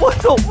我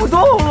走不动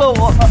了，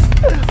我。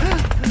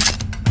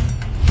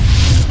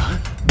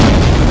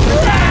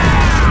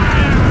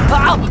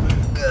啊！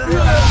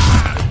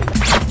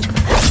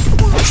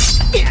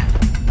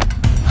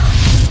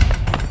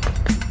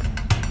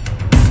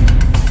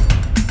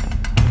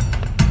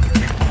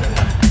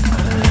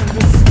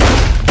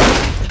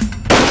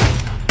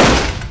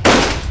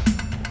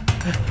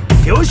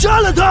给我杀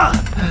了他！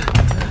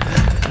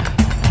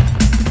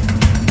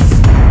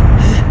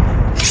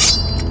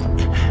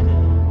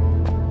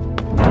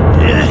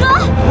哥，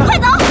快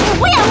走，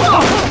无掩护！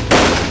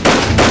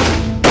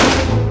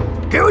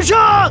给我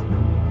上！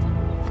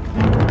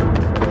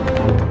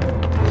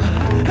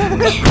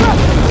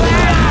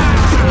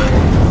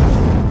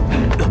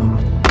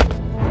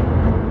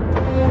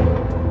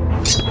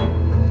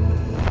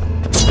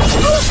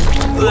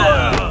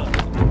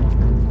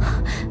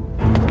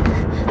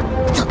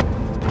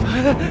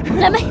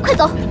蓝莓，快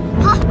走！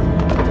好，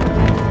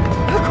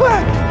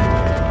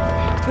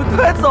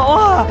快走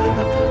啊！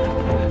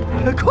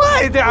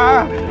快点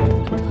儿！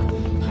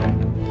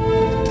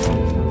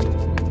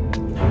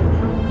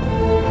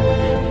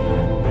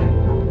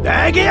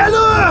来给俺路！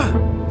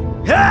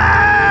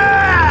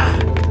啊！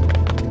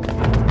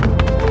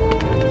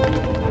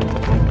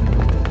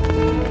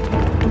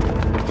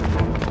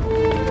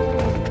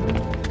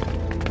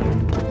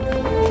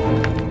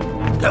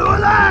跟我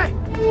来！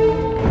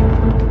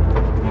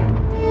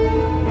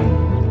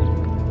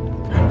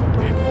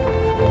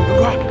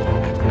快！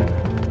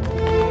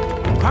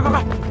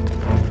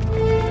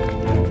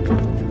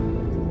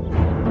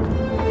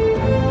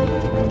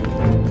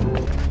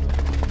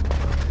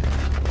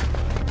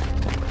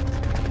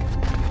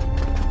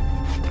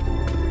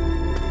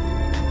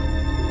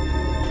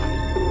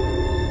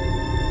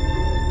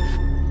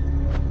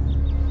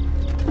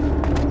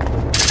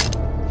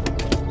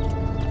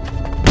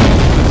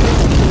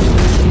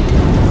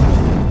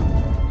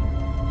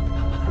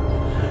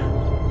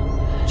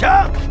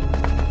上！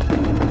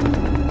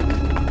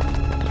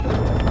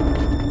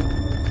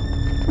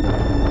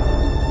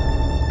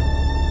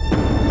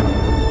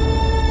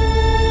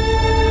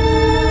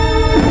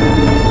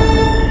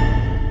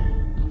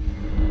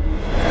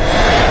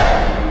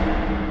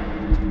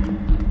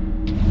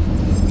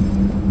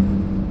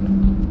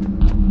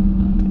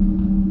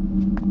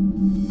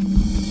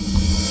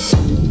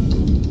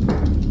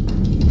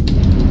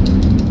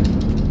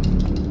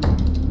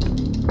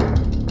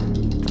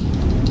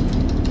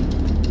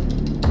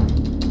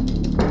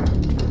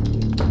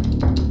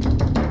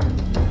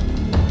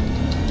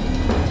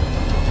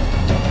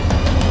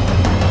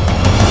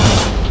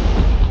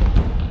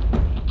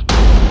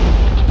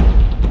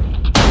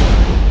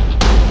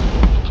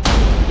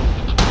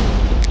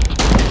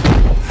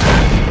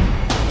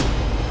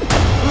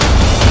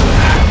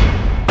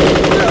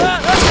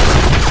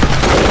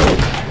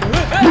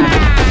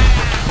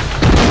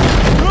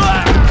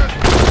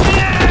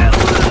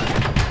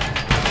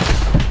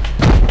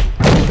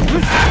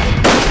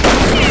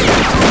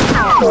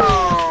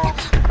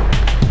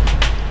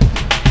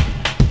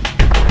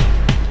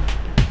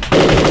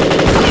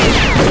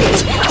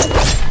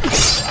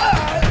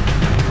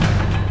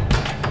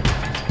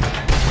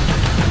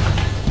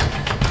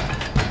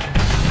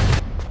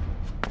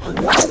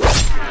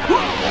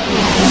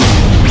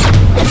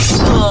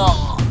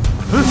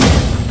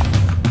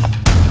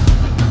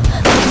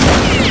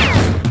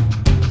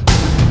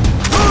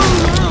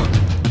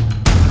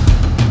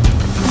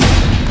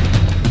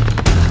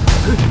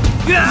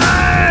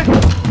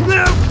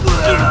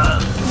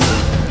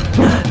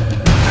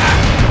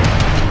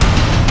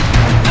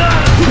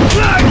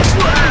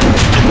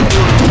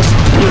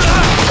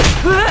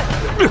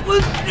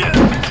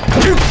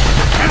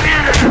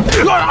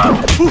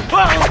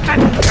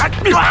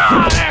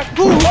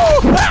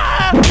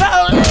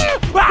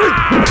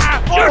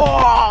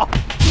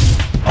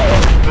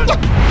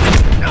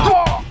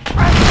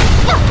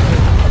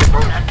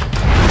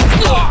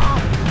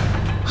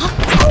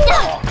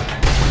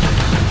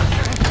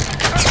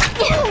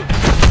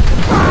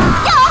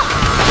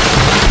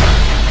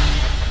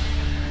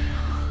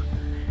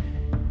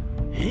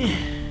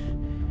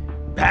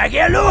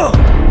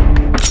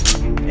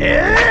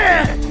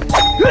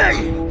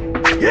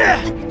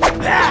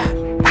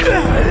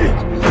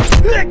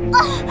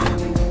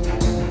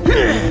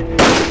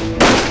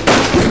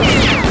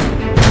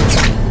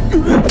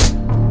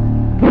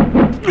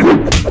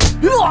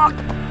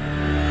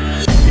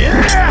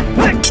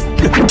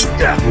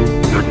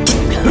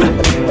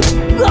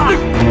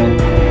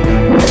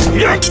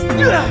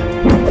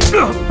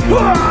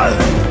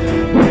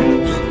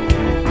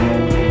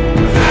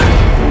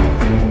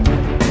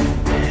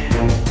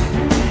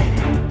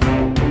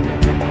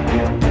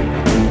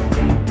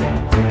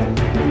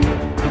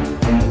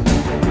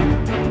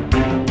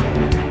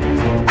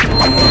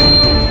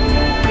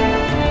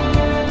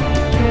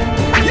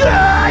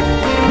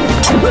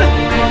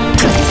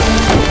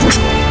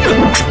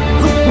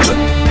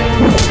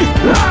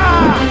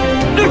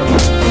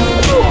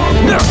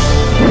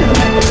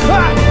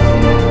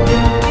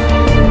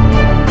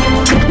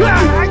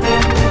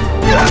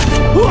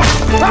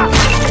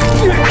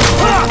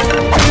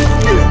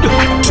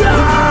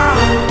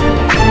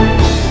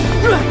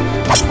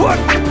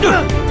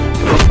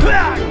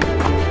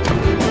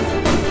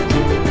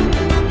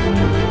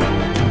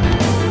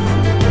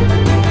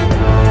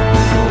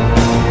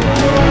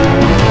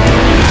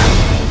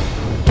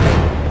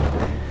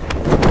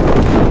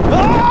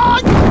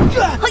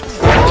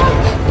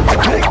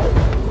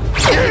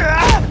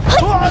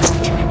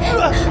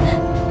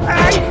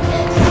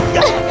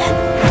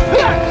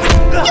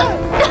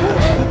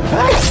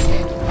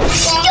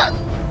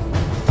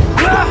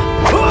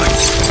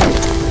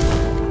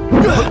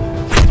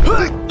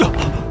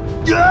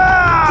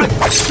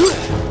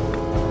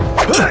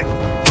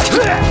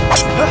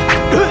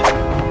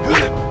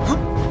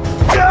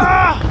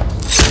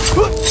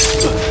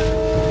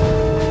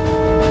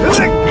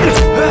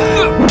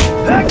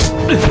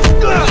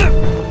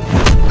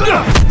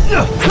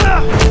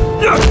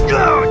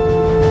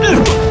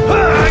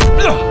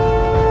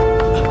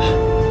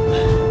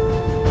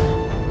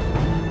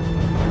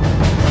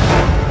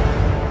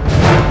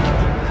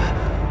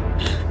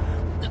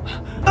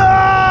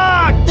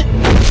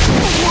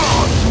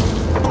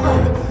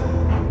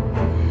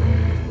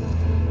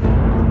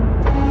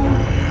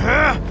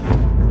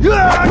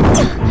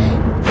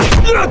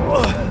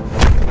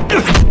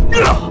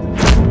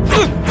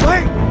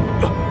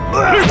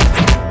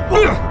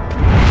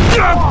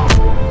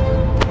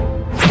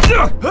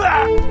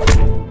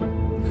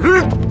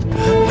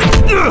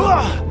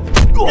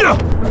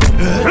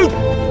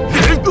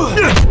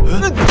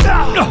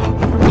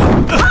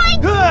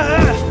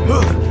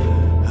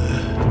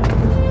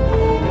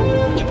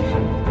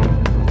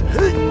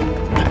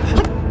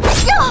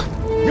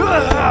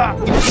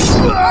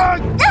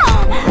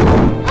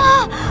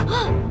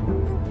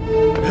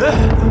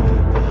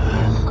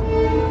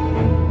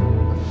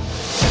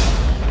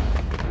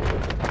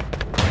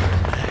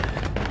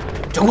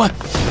长官，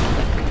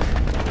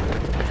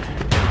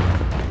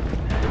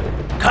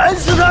砍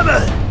死他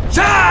们！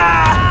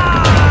杀！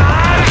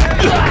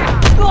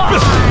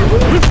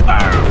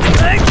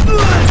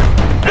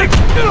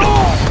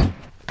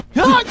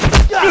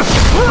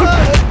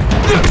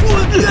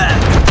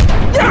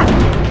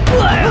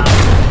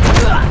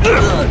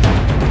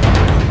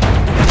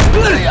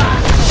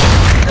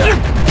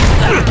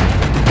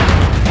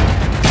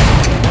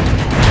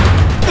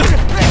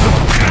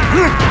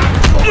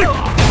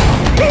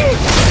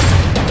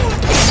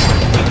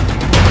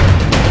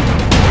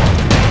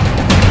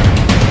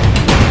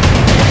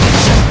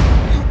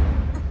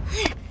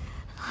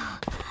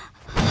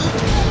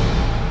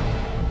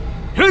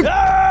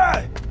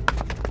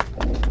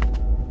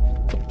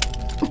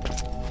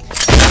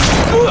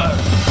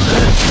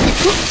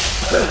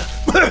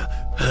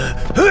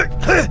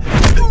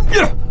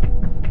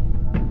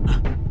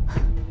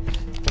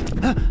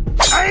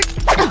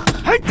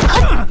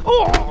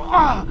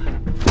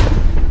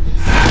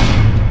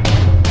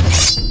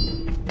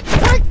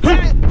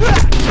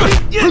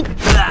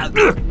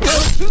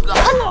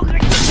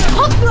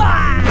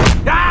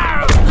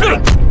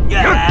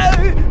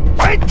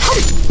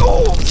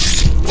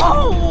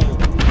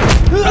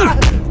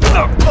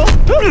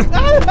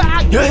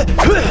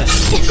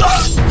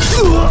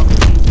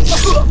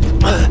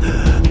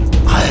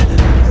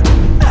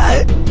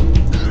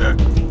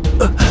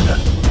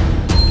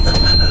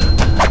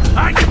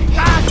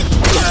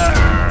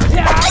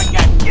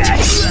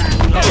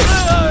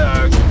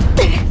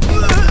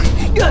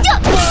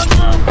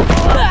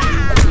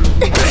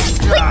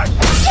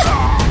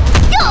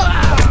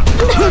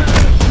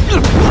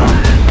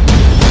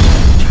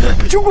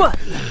中棍，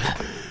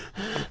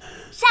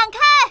闪开！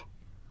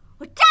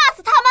我炸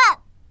死他们！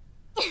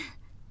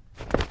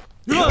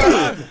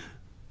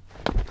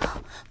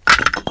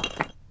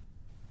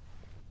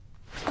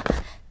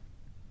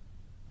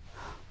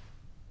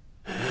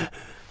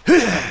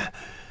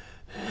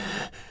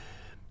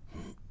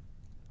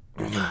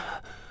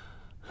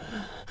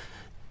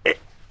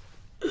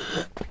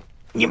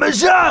你们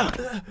上，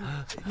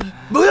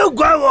不用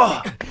管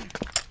我！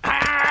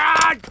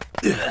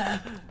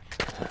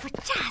我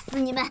炸死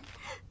你们，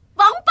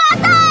王八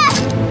蛋！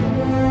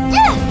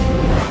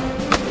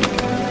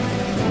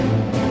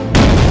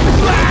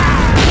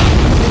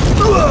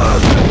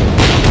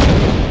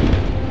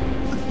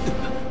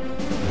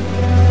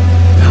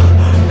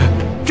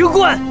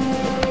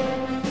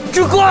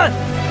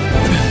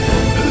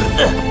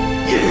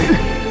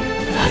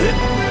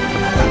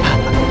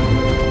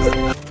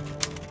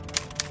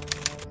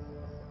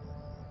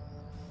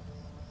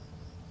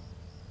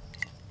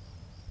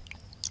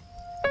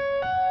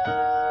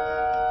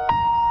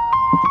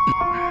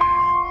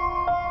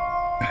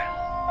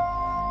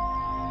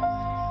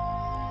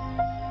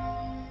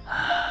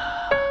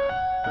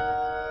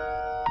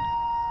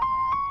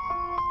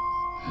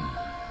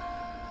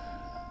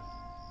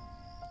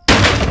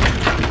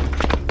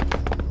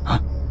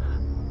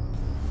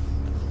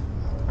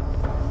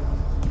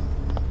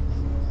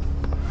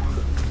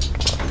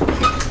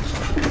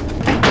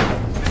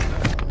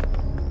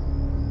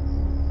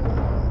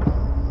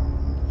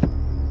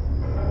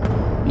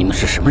你们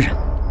是什么人？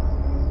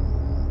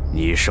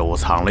你收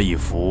藏了一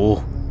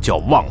幅叫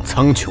望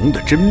苍穹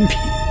的珍品，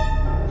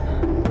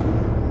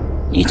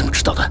你怎么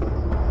知道的？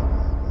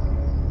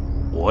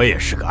我也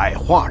是个爱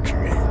画之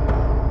人，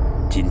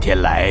今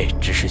天来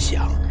只是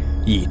想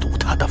一睹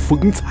它的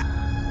风采。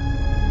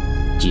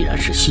既然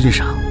是欣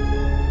赏，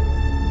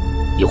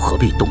又何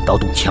必动刀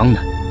动枪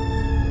呢？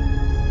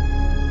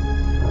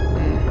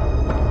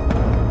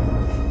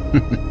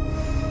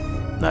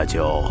那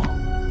就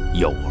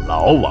有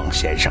劳王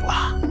先生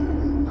了。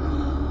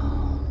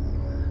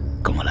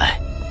跟我来。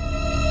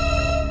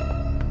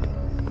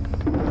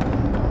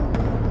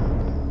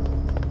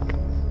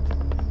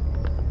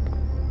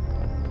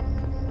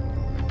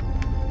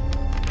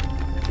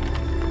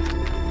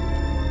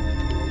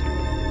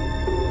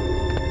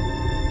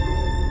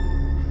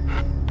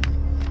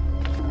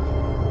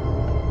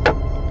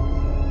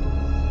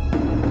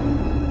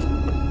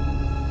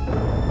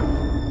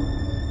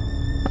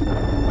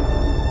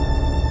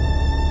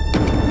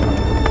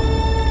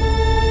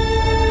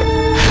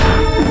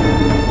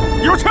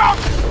有枪！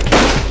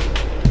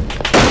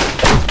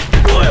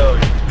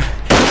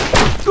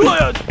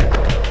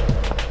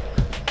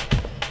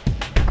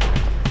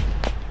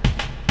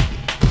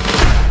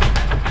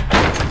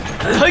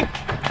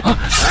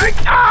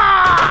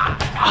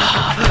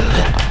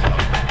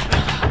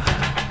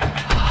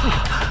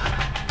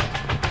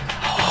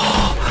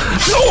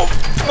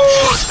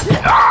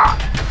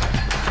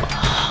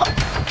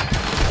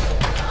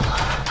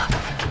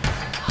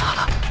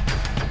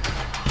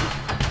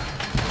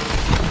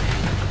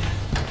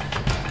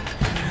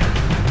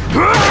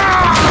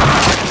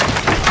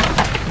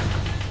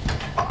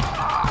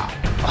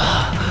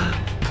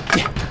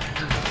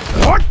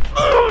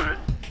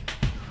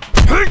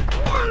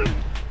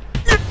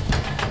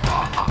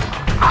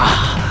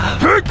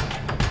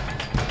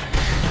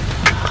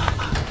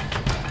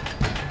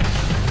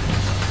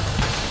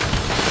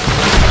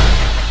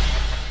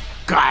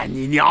干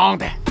你娘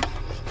的！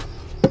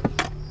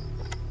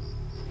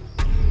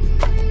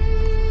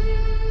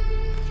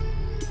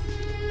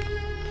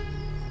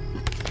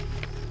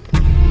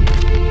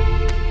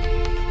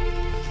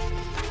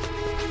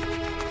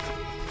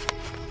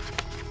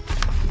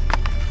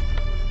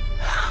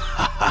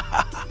哈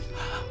哈哈！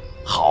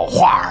好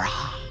画啊！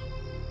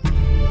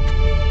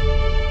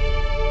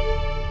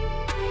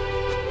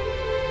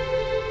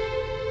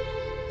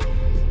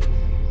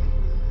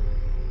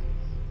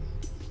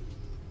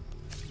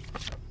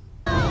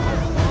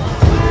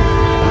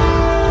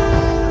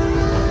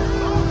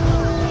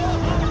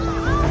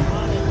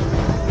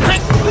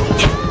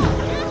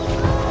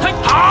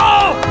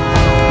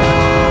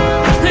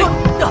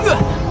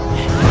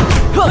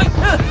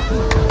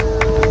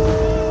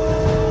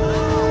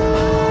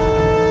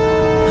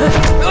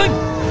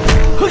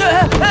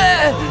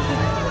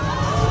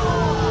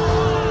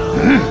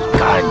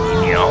干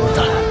你娘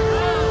的！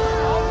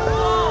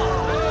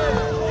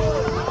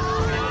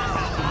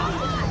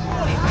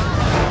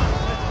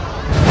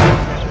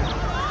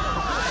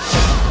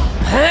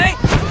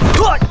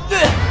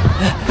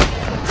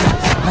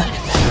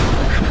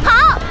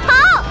好，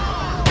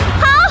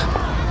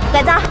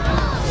拐子，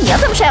你要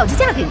这么帅，我就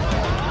嫁给你。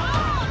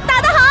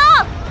打得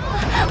好，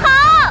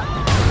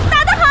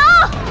打得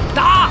好，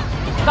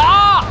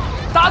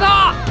打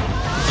他！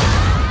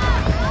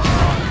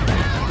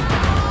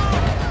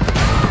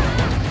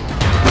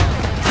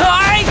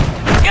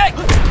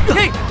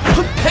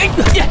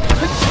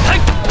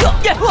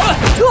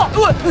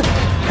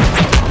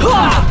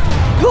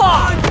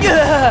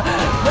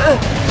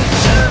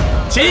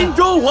新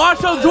中华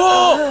胜出！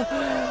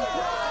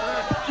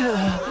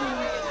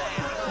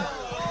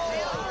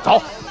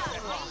走。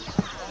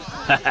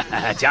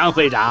江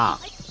会长，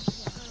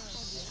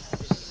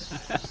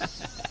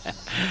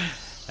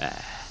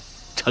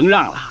承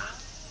让了。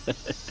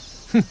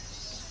哼，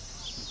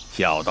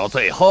笑到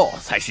最后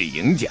才是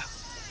赢家，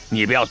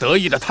你不要得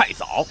意的太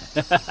早。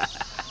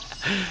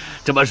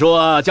这么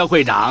说，江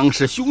会长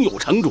是胸有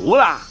成竹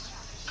了。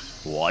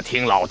我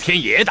听老天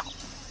爷的。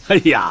哎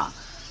呀，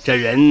这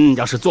人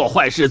要是做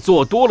坏事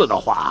做多了的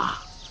话，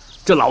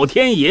这老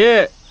天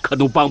爷可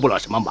都帮不了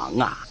什么忙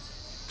啊。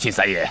金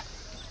三爷，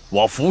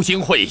我福星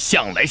会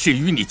向来是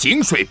与你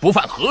井水不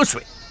犯河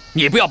水，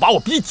你不要把我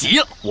逼急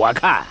了。我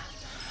看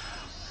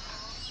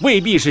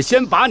未必是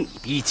先把你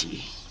逼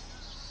急，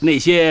那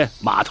些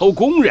码头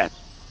工人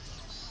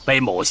被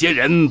某些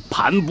人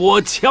盘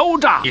剥敲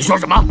诈。你说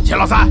什么，钱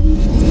老三？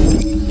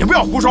你不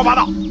要胡说八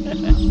道！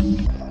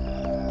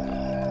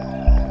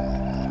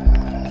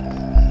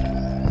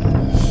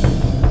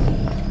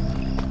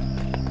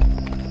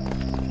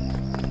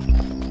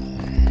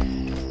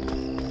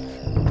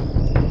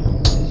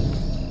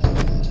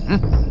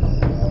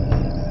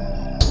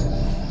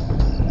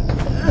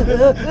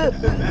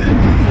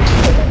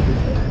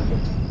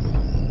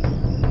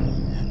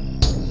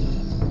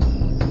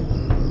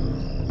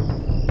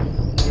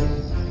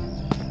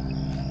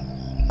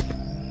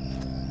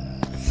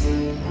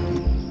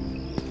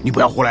你不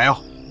要胡来哦，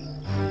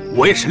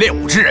我也是练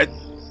武之人。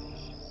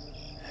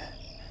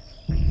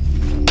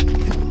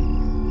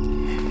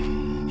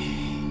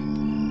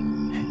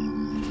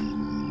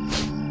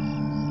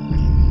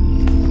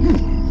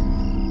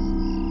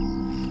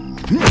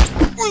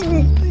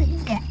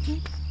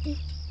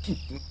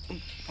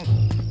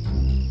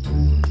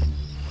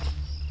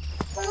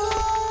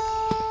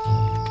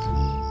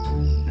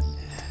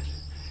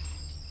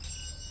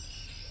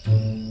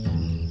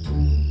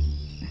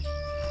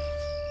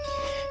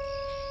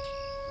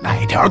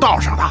哪条道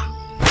上的？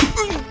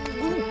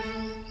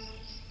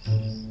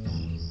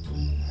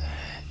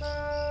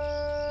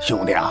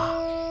兄弟啊，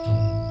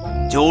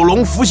九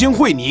龙福星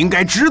会你应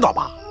该知道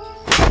吧？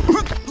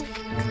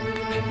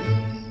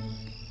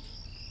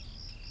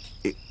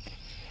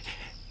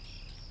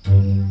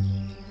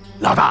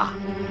老大，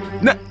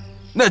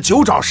那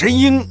九爪神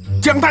鹰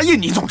江大印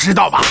你总知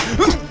道吧？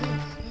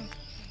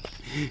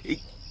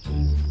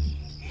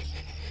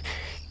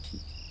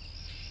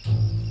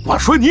我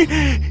说你，哎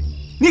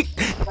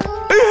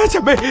呀，前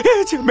辈，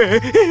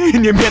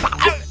您别打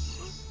了！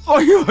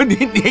哎呦，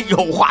您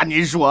有话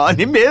您说，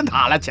您别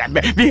打了，前辈，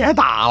别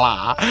打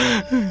了。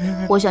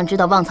我想知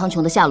道望苍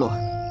穹的下落。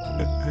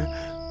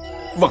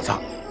望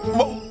苍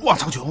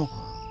穹，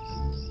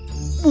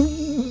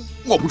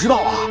我不知道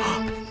啊，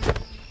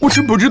我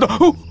真不知道，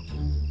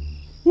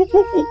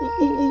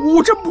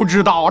我真不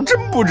知道，真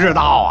不知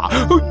道啊！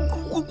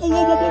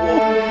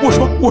我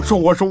说。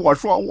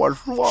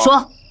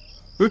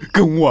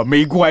跟我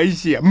没关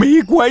系，没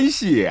关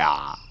系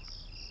啊！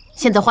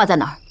现在画在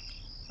哪儿？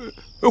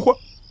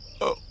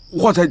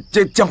画在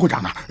江会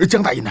长那儿，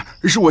江大爷那儿，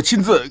是我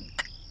亲自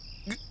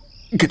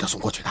给他送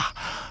过去的。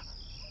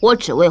我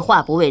只为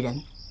画不为人。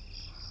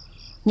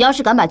你要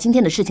是敢把今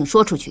天的事情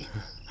说出去，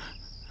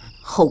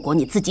后果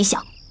你自己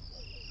想。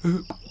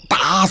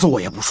打死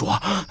我也不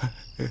说，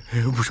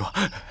不说。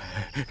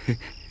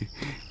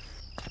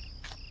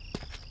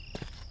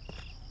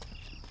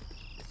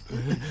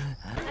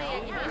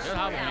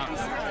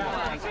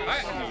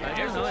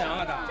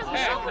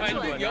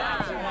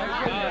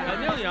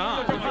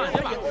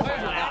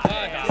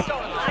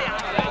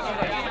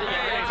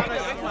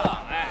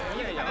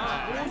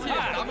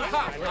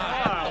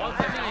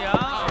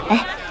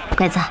哎，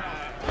乖子，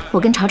我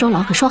跟潮州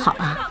佬可说好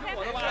了，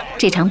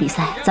这场比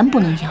赛咱们不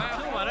能赢。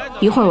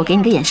一会儿我给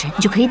你个眼神，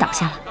你就可以倒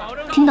下了，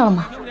听到了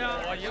吗？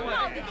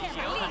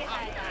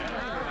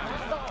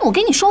我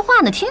跟你说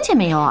话呢，听见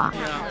没有啊？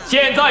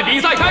现在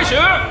比赛开始，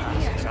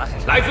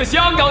来自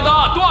香港的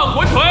断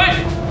魂腿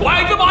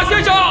拐子马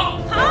先生。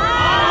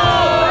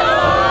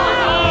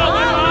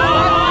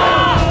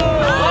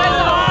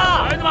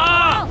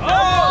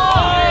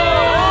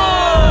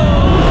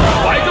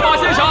拐子马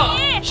先生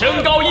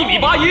身高1米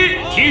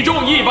81，体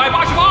重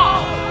188，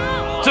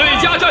最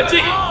佳战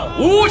绩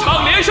5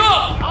场连胜，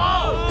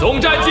总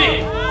战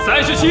绩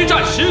37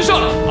战10胜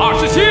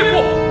27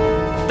负。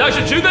但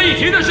是值得一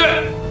提的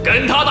是，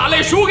跟他打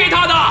擂输给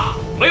他的，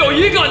没有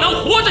一个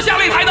能活着下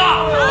擂台的。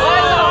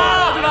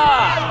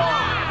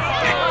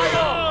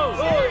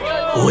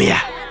五爷，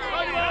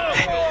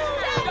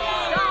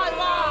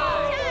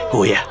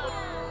五爷，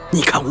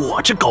你看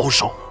我这高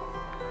手，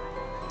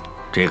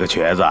这个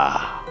瘸子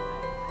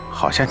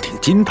好像挺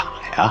精打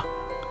呀，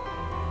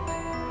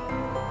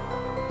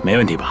没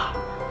问题吧？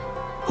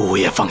五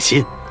爷放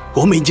心，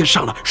我们已经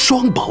上了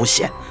双保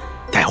险，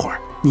待会儿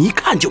你一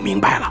看就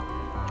明白了。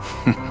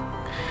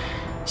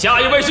下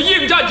一位是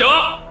应战者，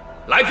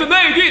来自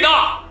内地的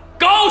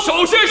高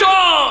手先生。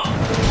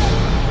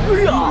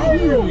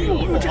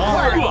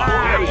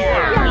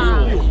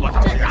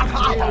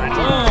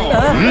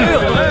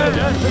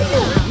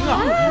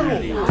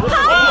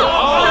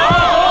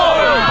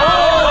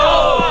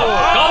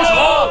高手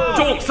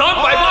重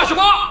388，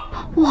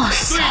哇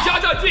塞，最佳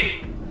战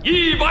绩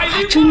108，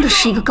他真的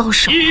是一个高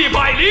手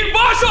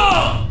，108胜。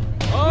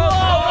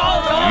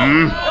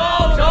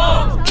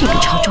这个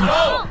潮州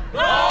佬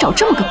找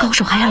这么个高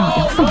手还让老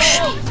娘放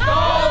水，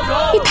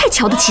也太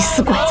瞧得起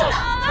死拐子了。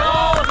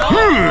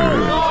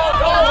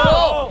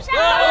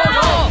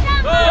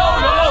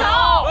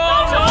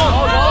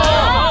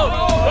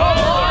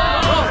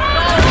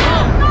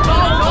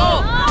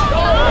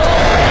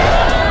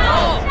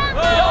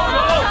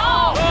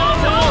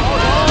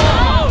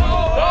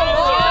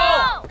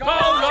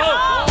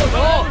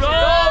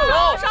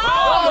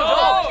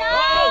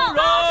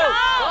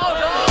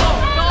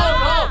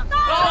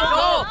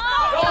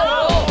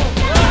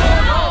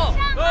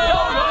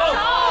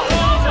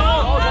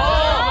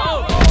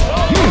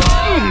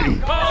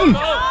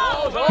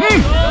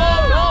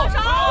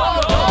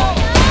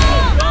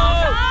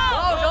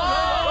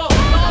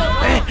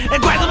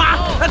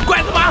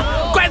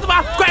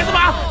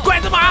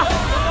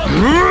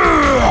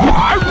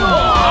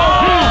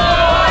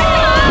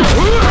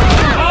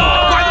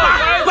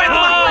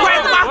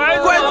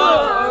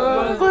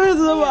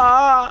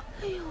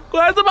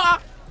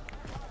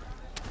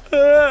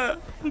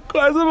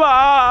拐子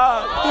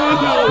马！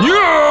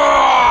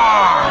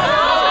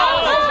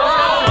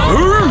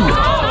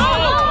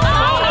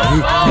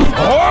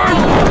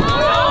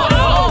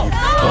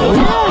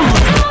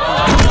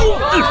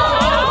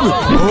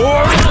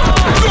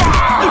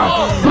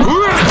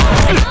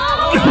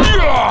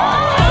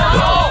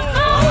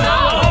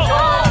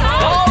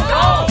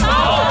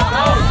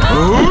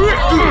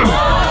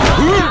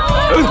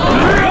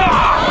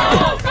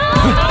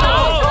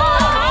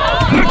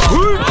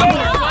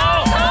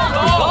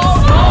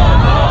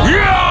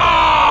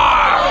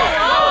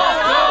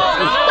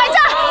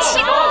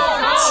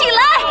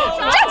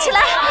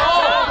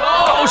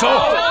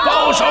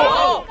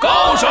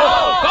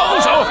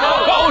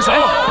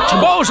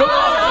高手，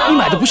你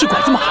买的不是拐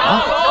子马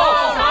吗？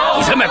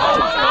你才买拐子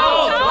马，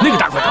那个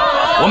大块头，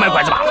我买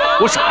拐子马，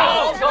我傻呀！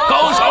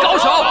高手，高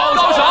手，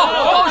高手，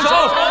高手，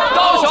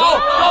高手，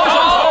高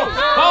手，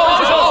高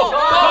手，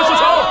高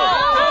手！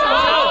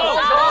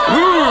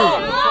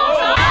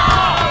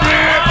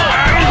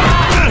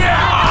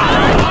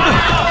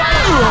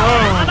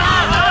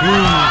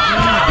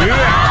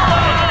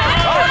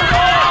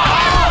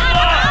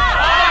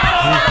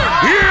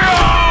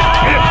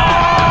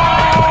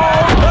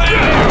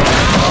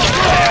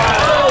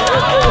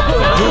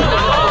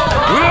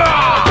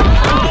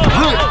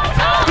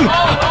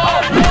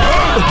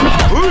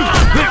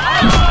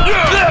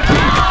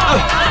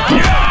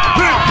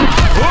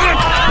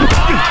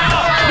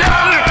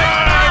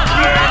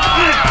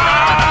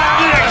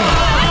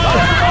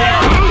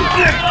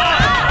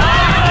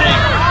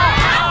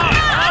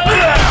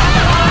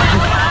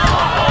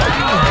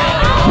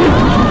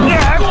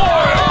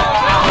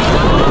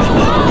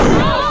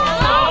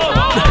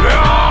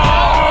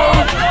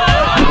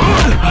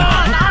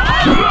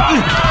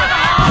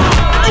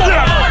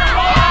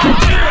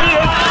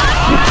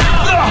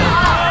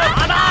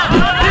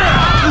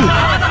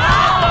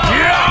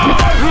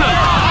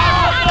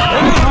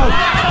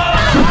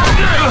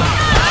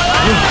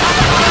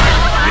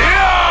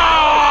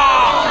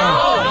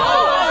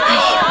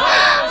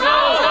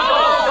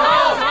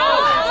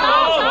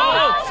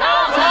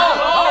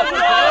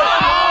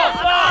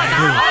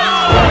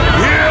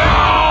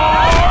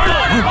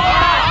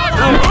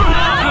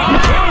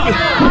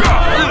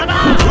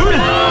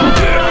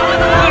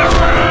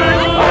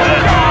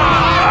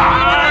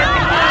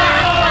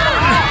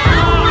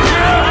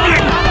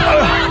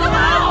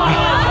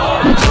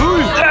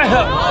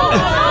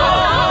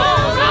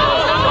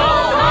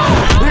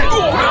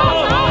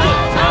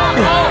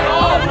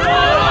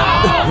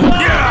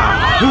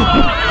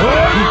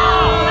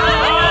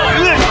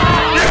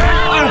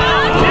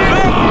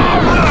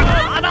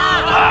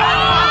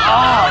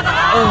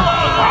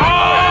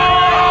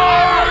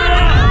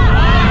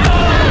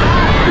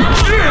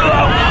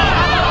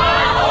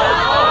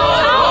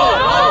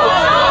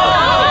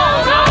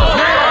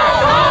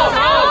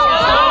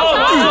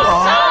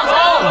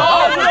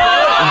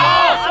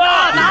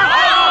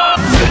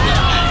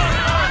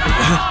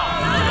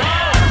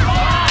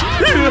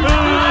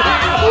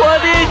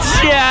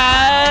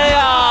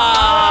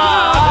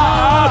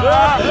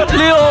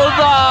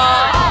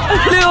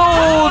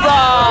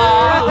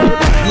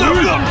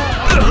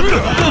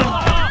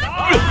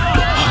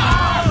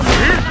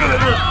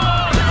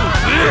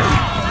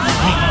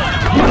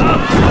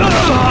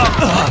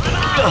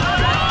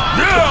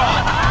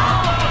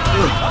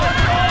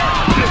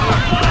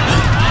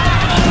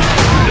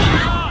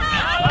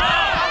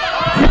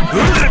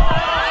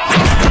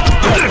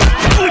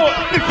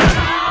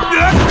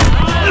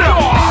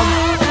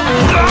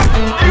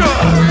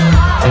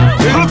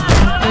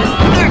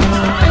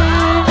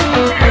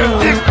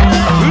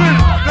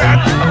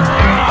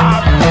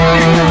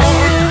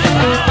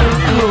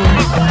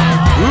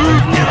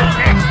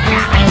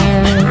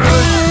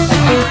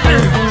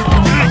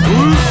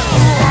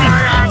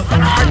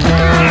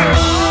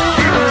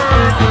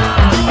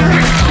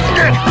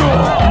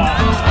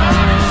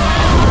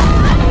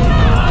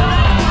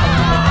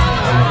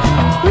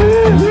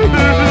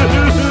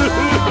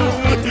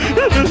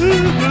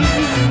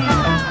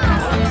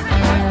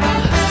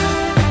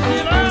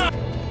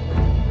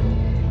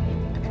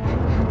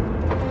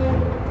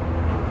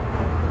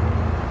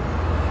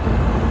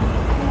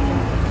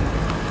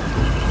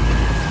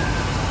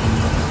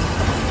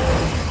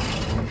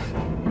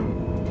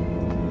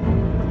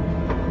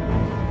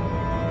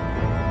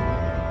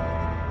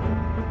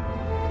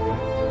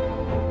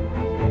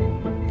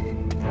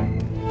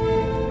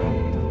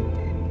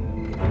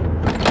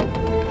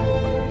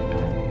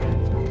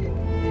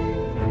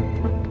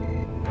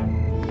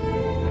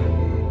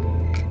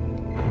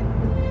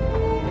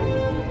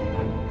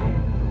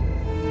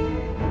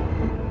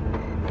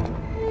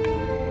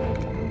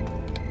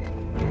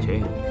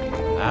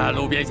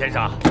路边先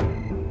生。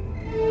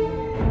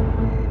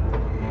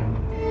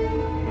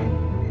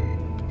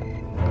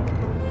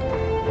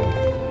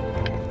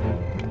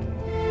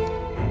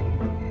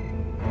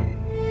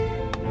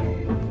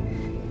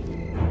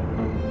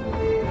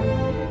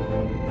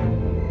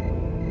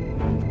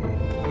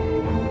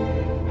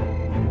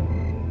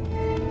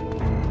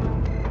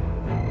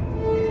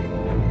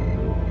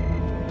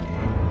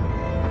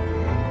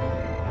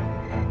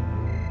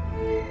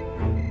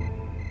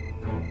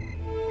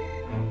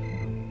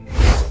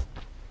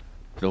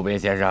路边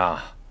先生，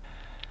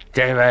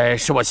这位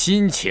是我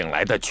新请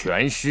来的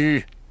拳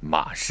师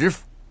马师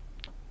傅。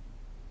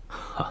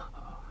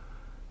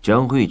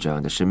张会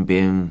长的身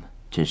边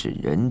真是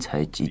人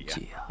才济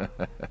济啊！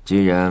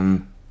既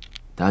然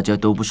大家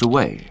都不是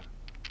外人，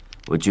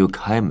我就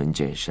开门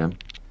见山，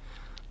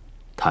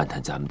谈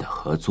谈咱们的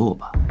合作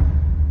吧。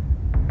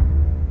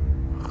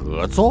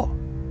合作？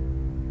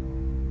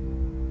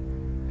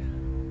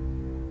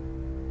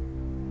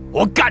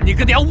我干你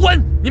个娘剜！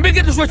你没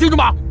跟他说清楚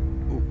吗？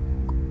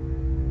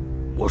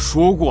我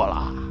说过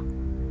了，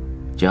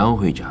江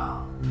会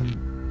长。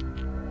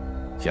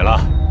行了，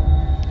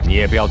你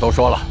也不要多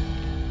说了。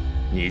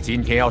你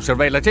今天要是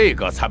为了这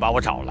个才把我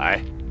找来，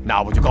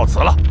那我就告辞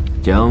了。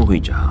江会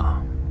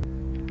长，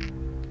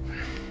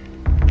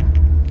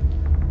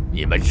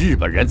你们日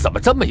本人怎么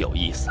这么有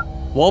意思？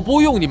我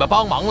不用你们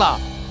帮忙了，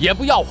也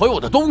不要回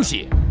我的东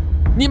西，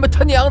你们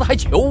他娘的还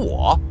求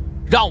我，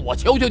让我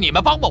求求你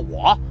们帮帮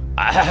我。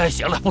哎，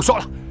行了，不说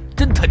了，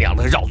真他娘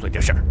的绕嘴这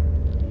事儿。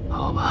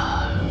好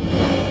吧，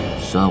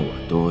算我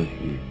多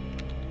余。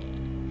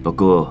不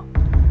过，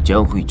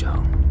江会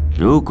长，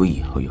如果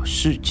以后有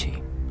事情，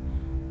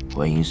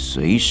欢迎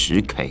随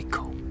时开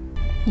口。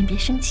您别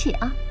生气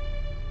啊。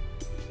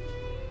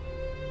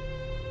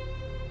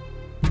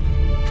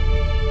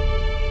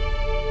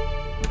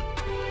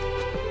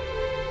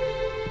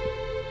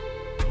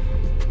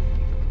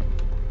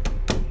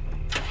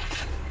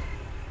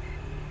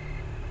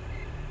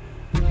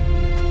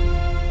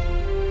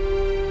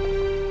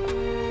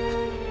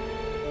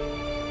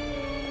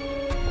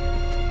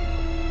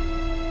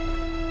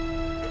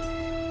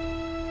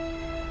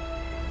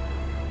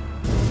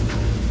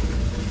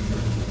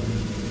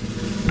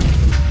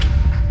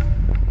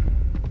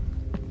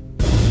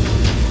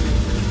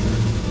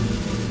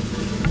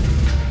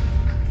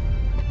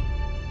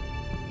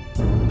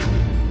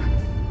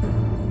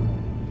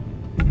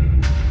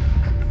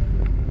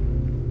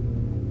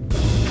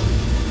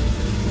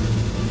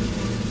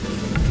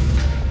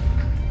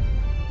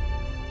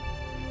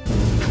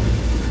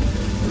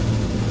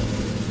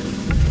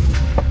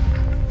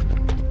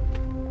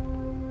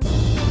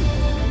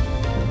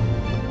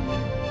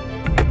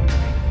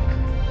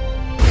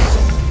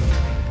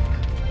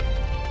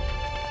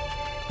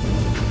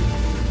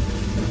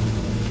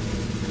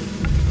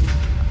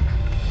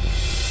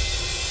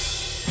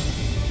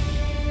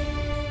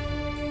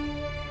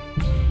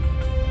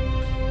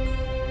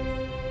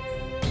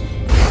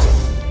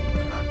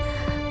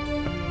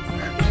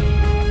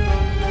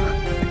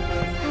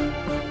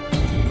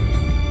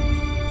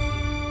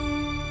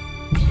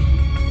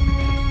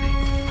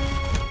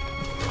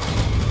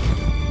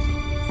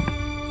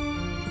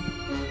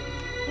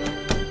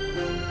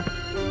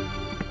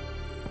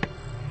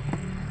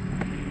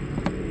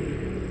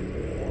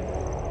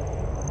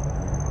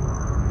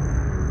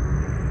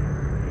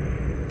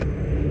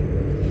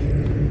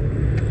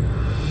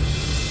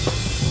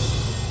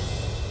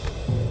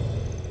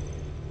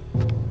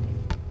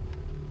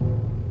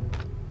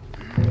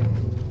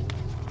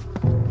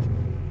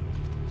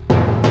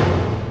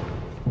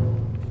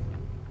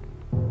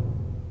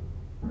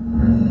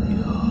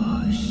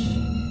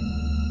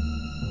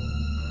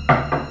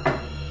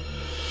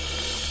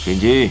请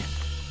进。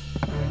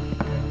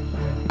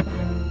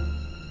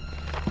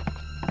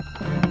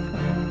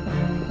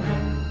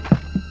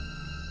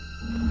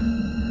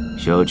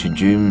小群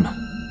君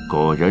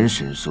果然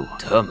神速啊！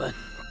他们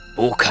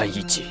不堪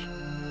一击。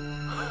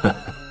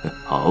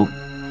好，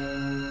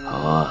好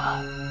啊，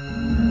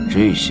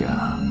这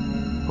下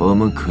我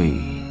们可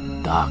以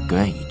大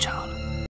干一场。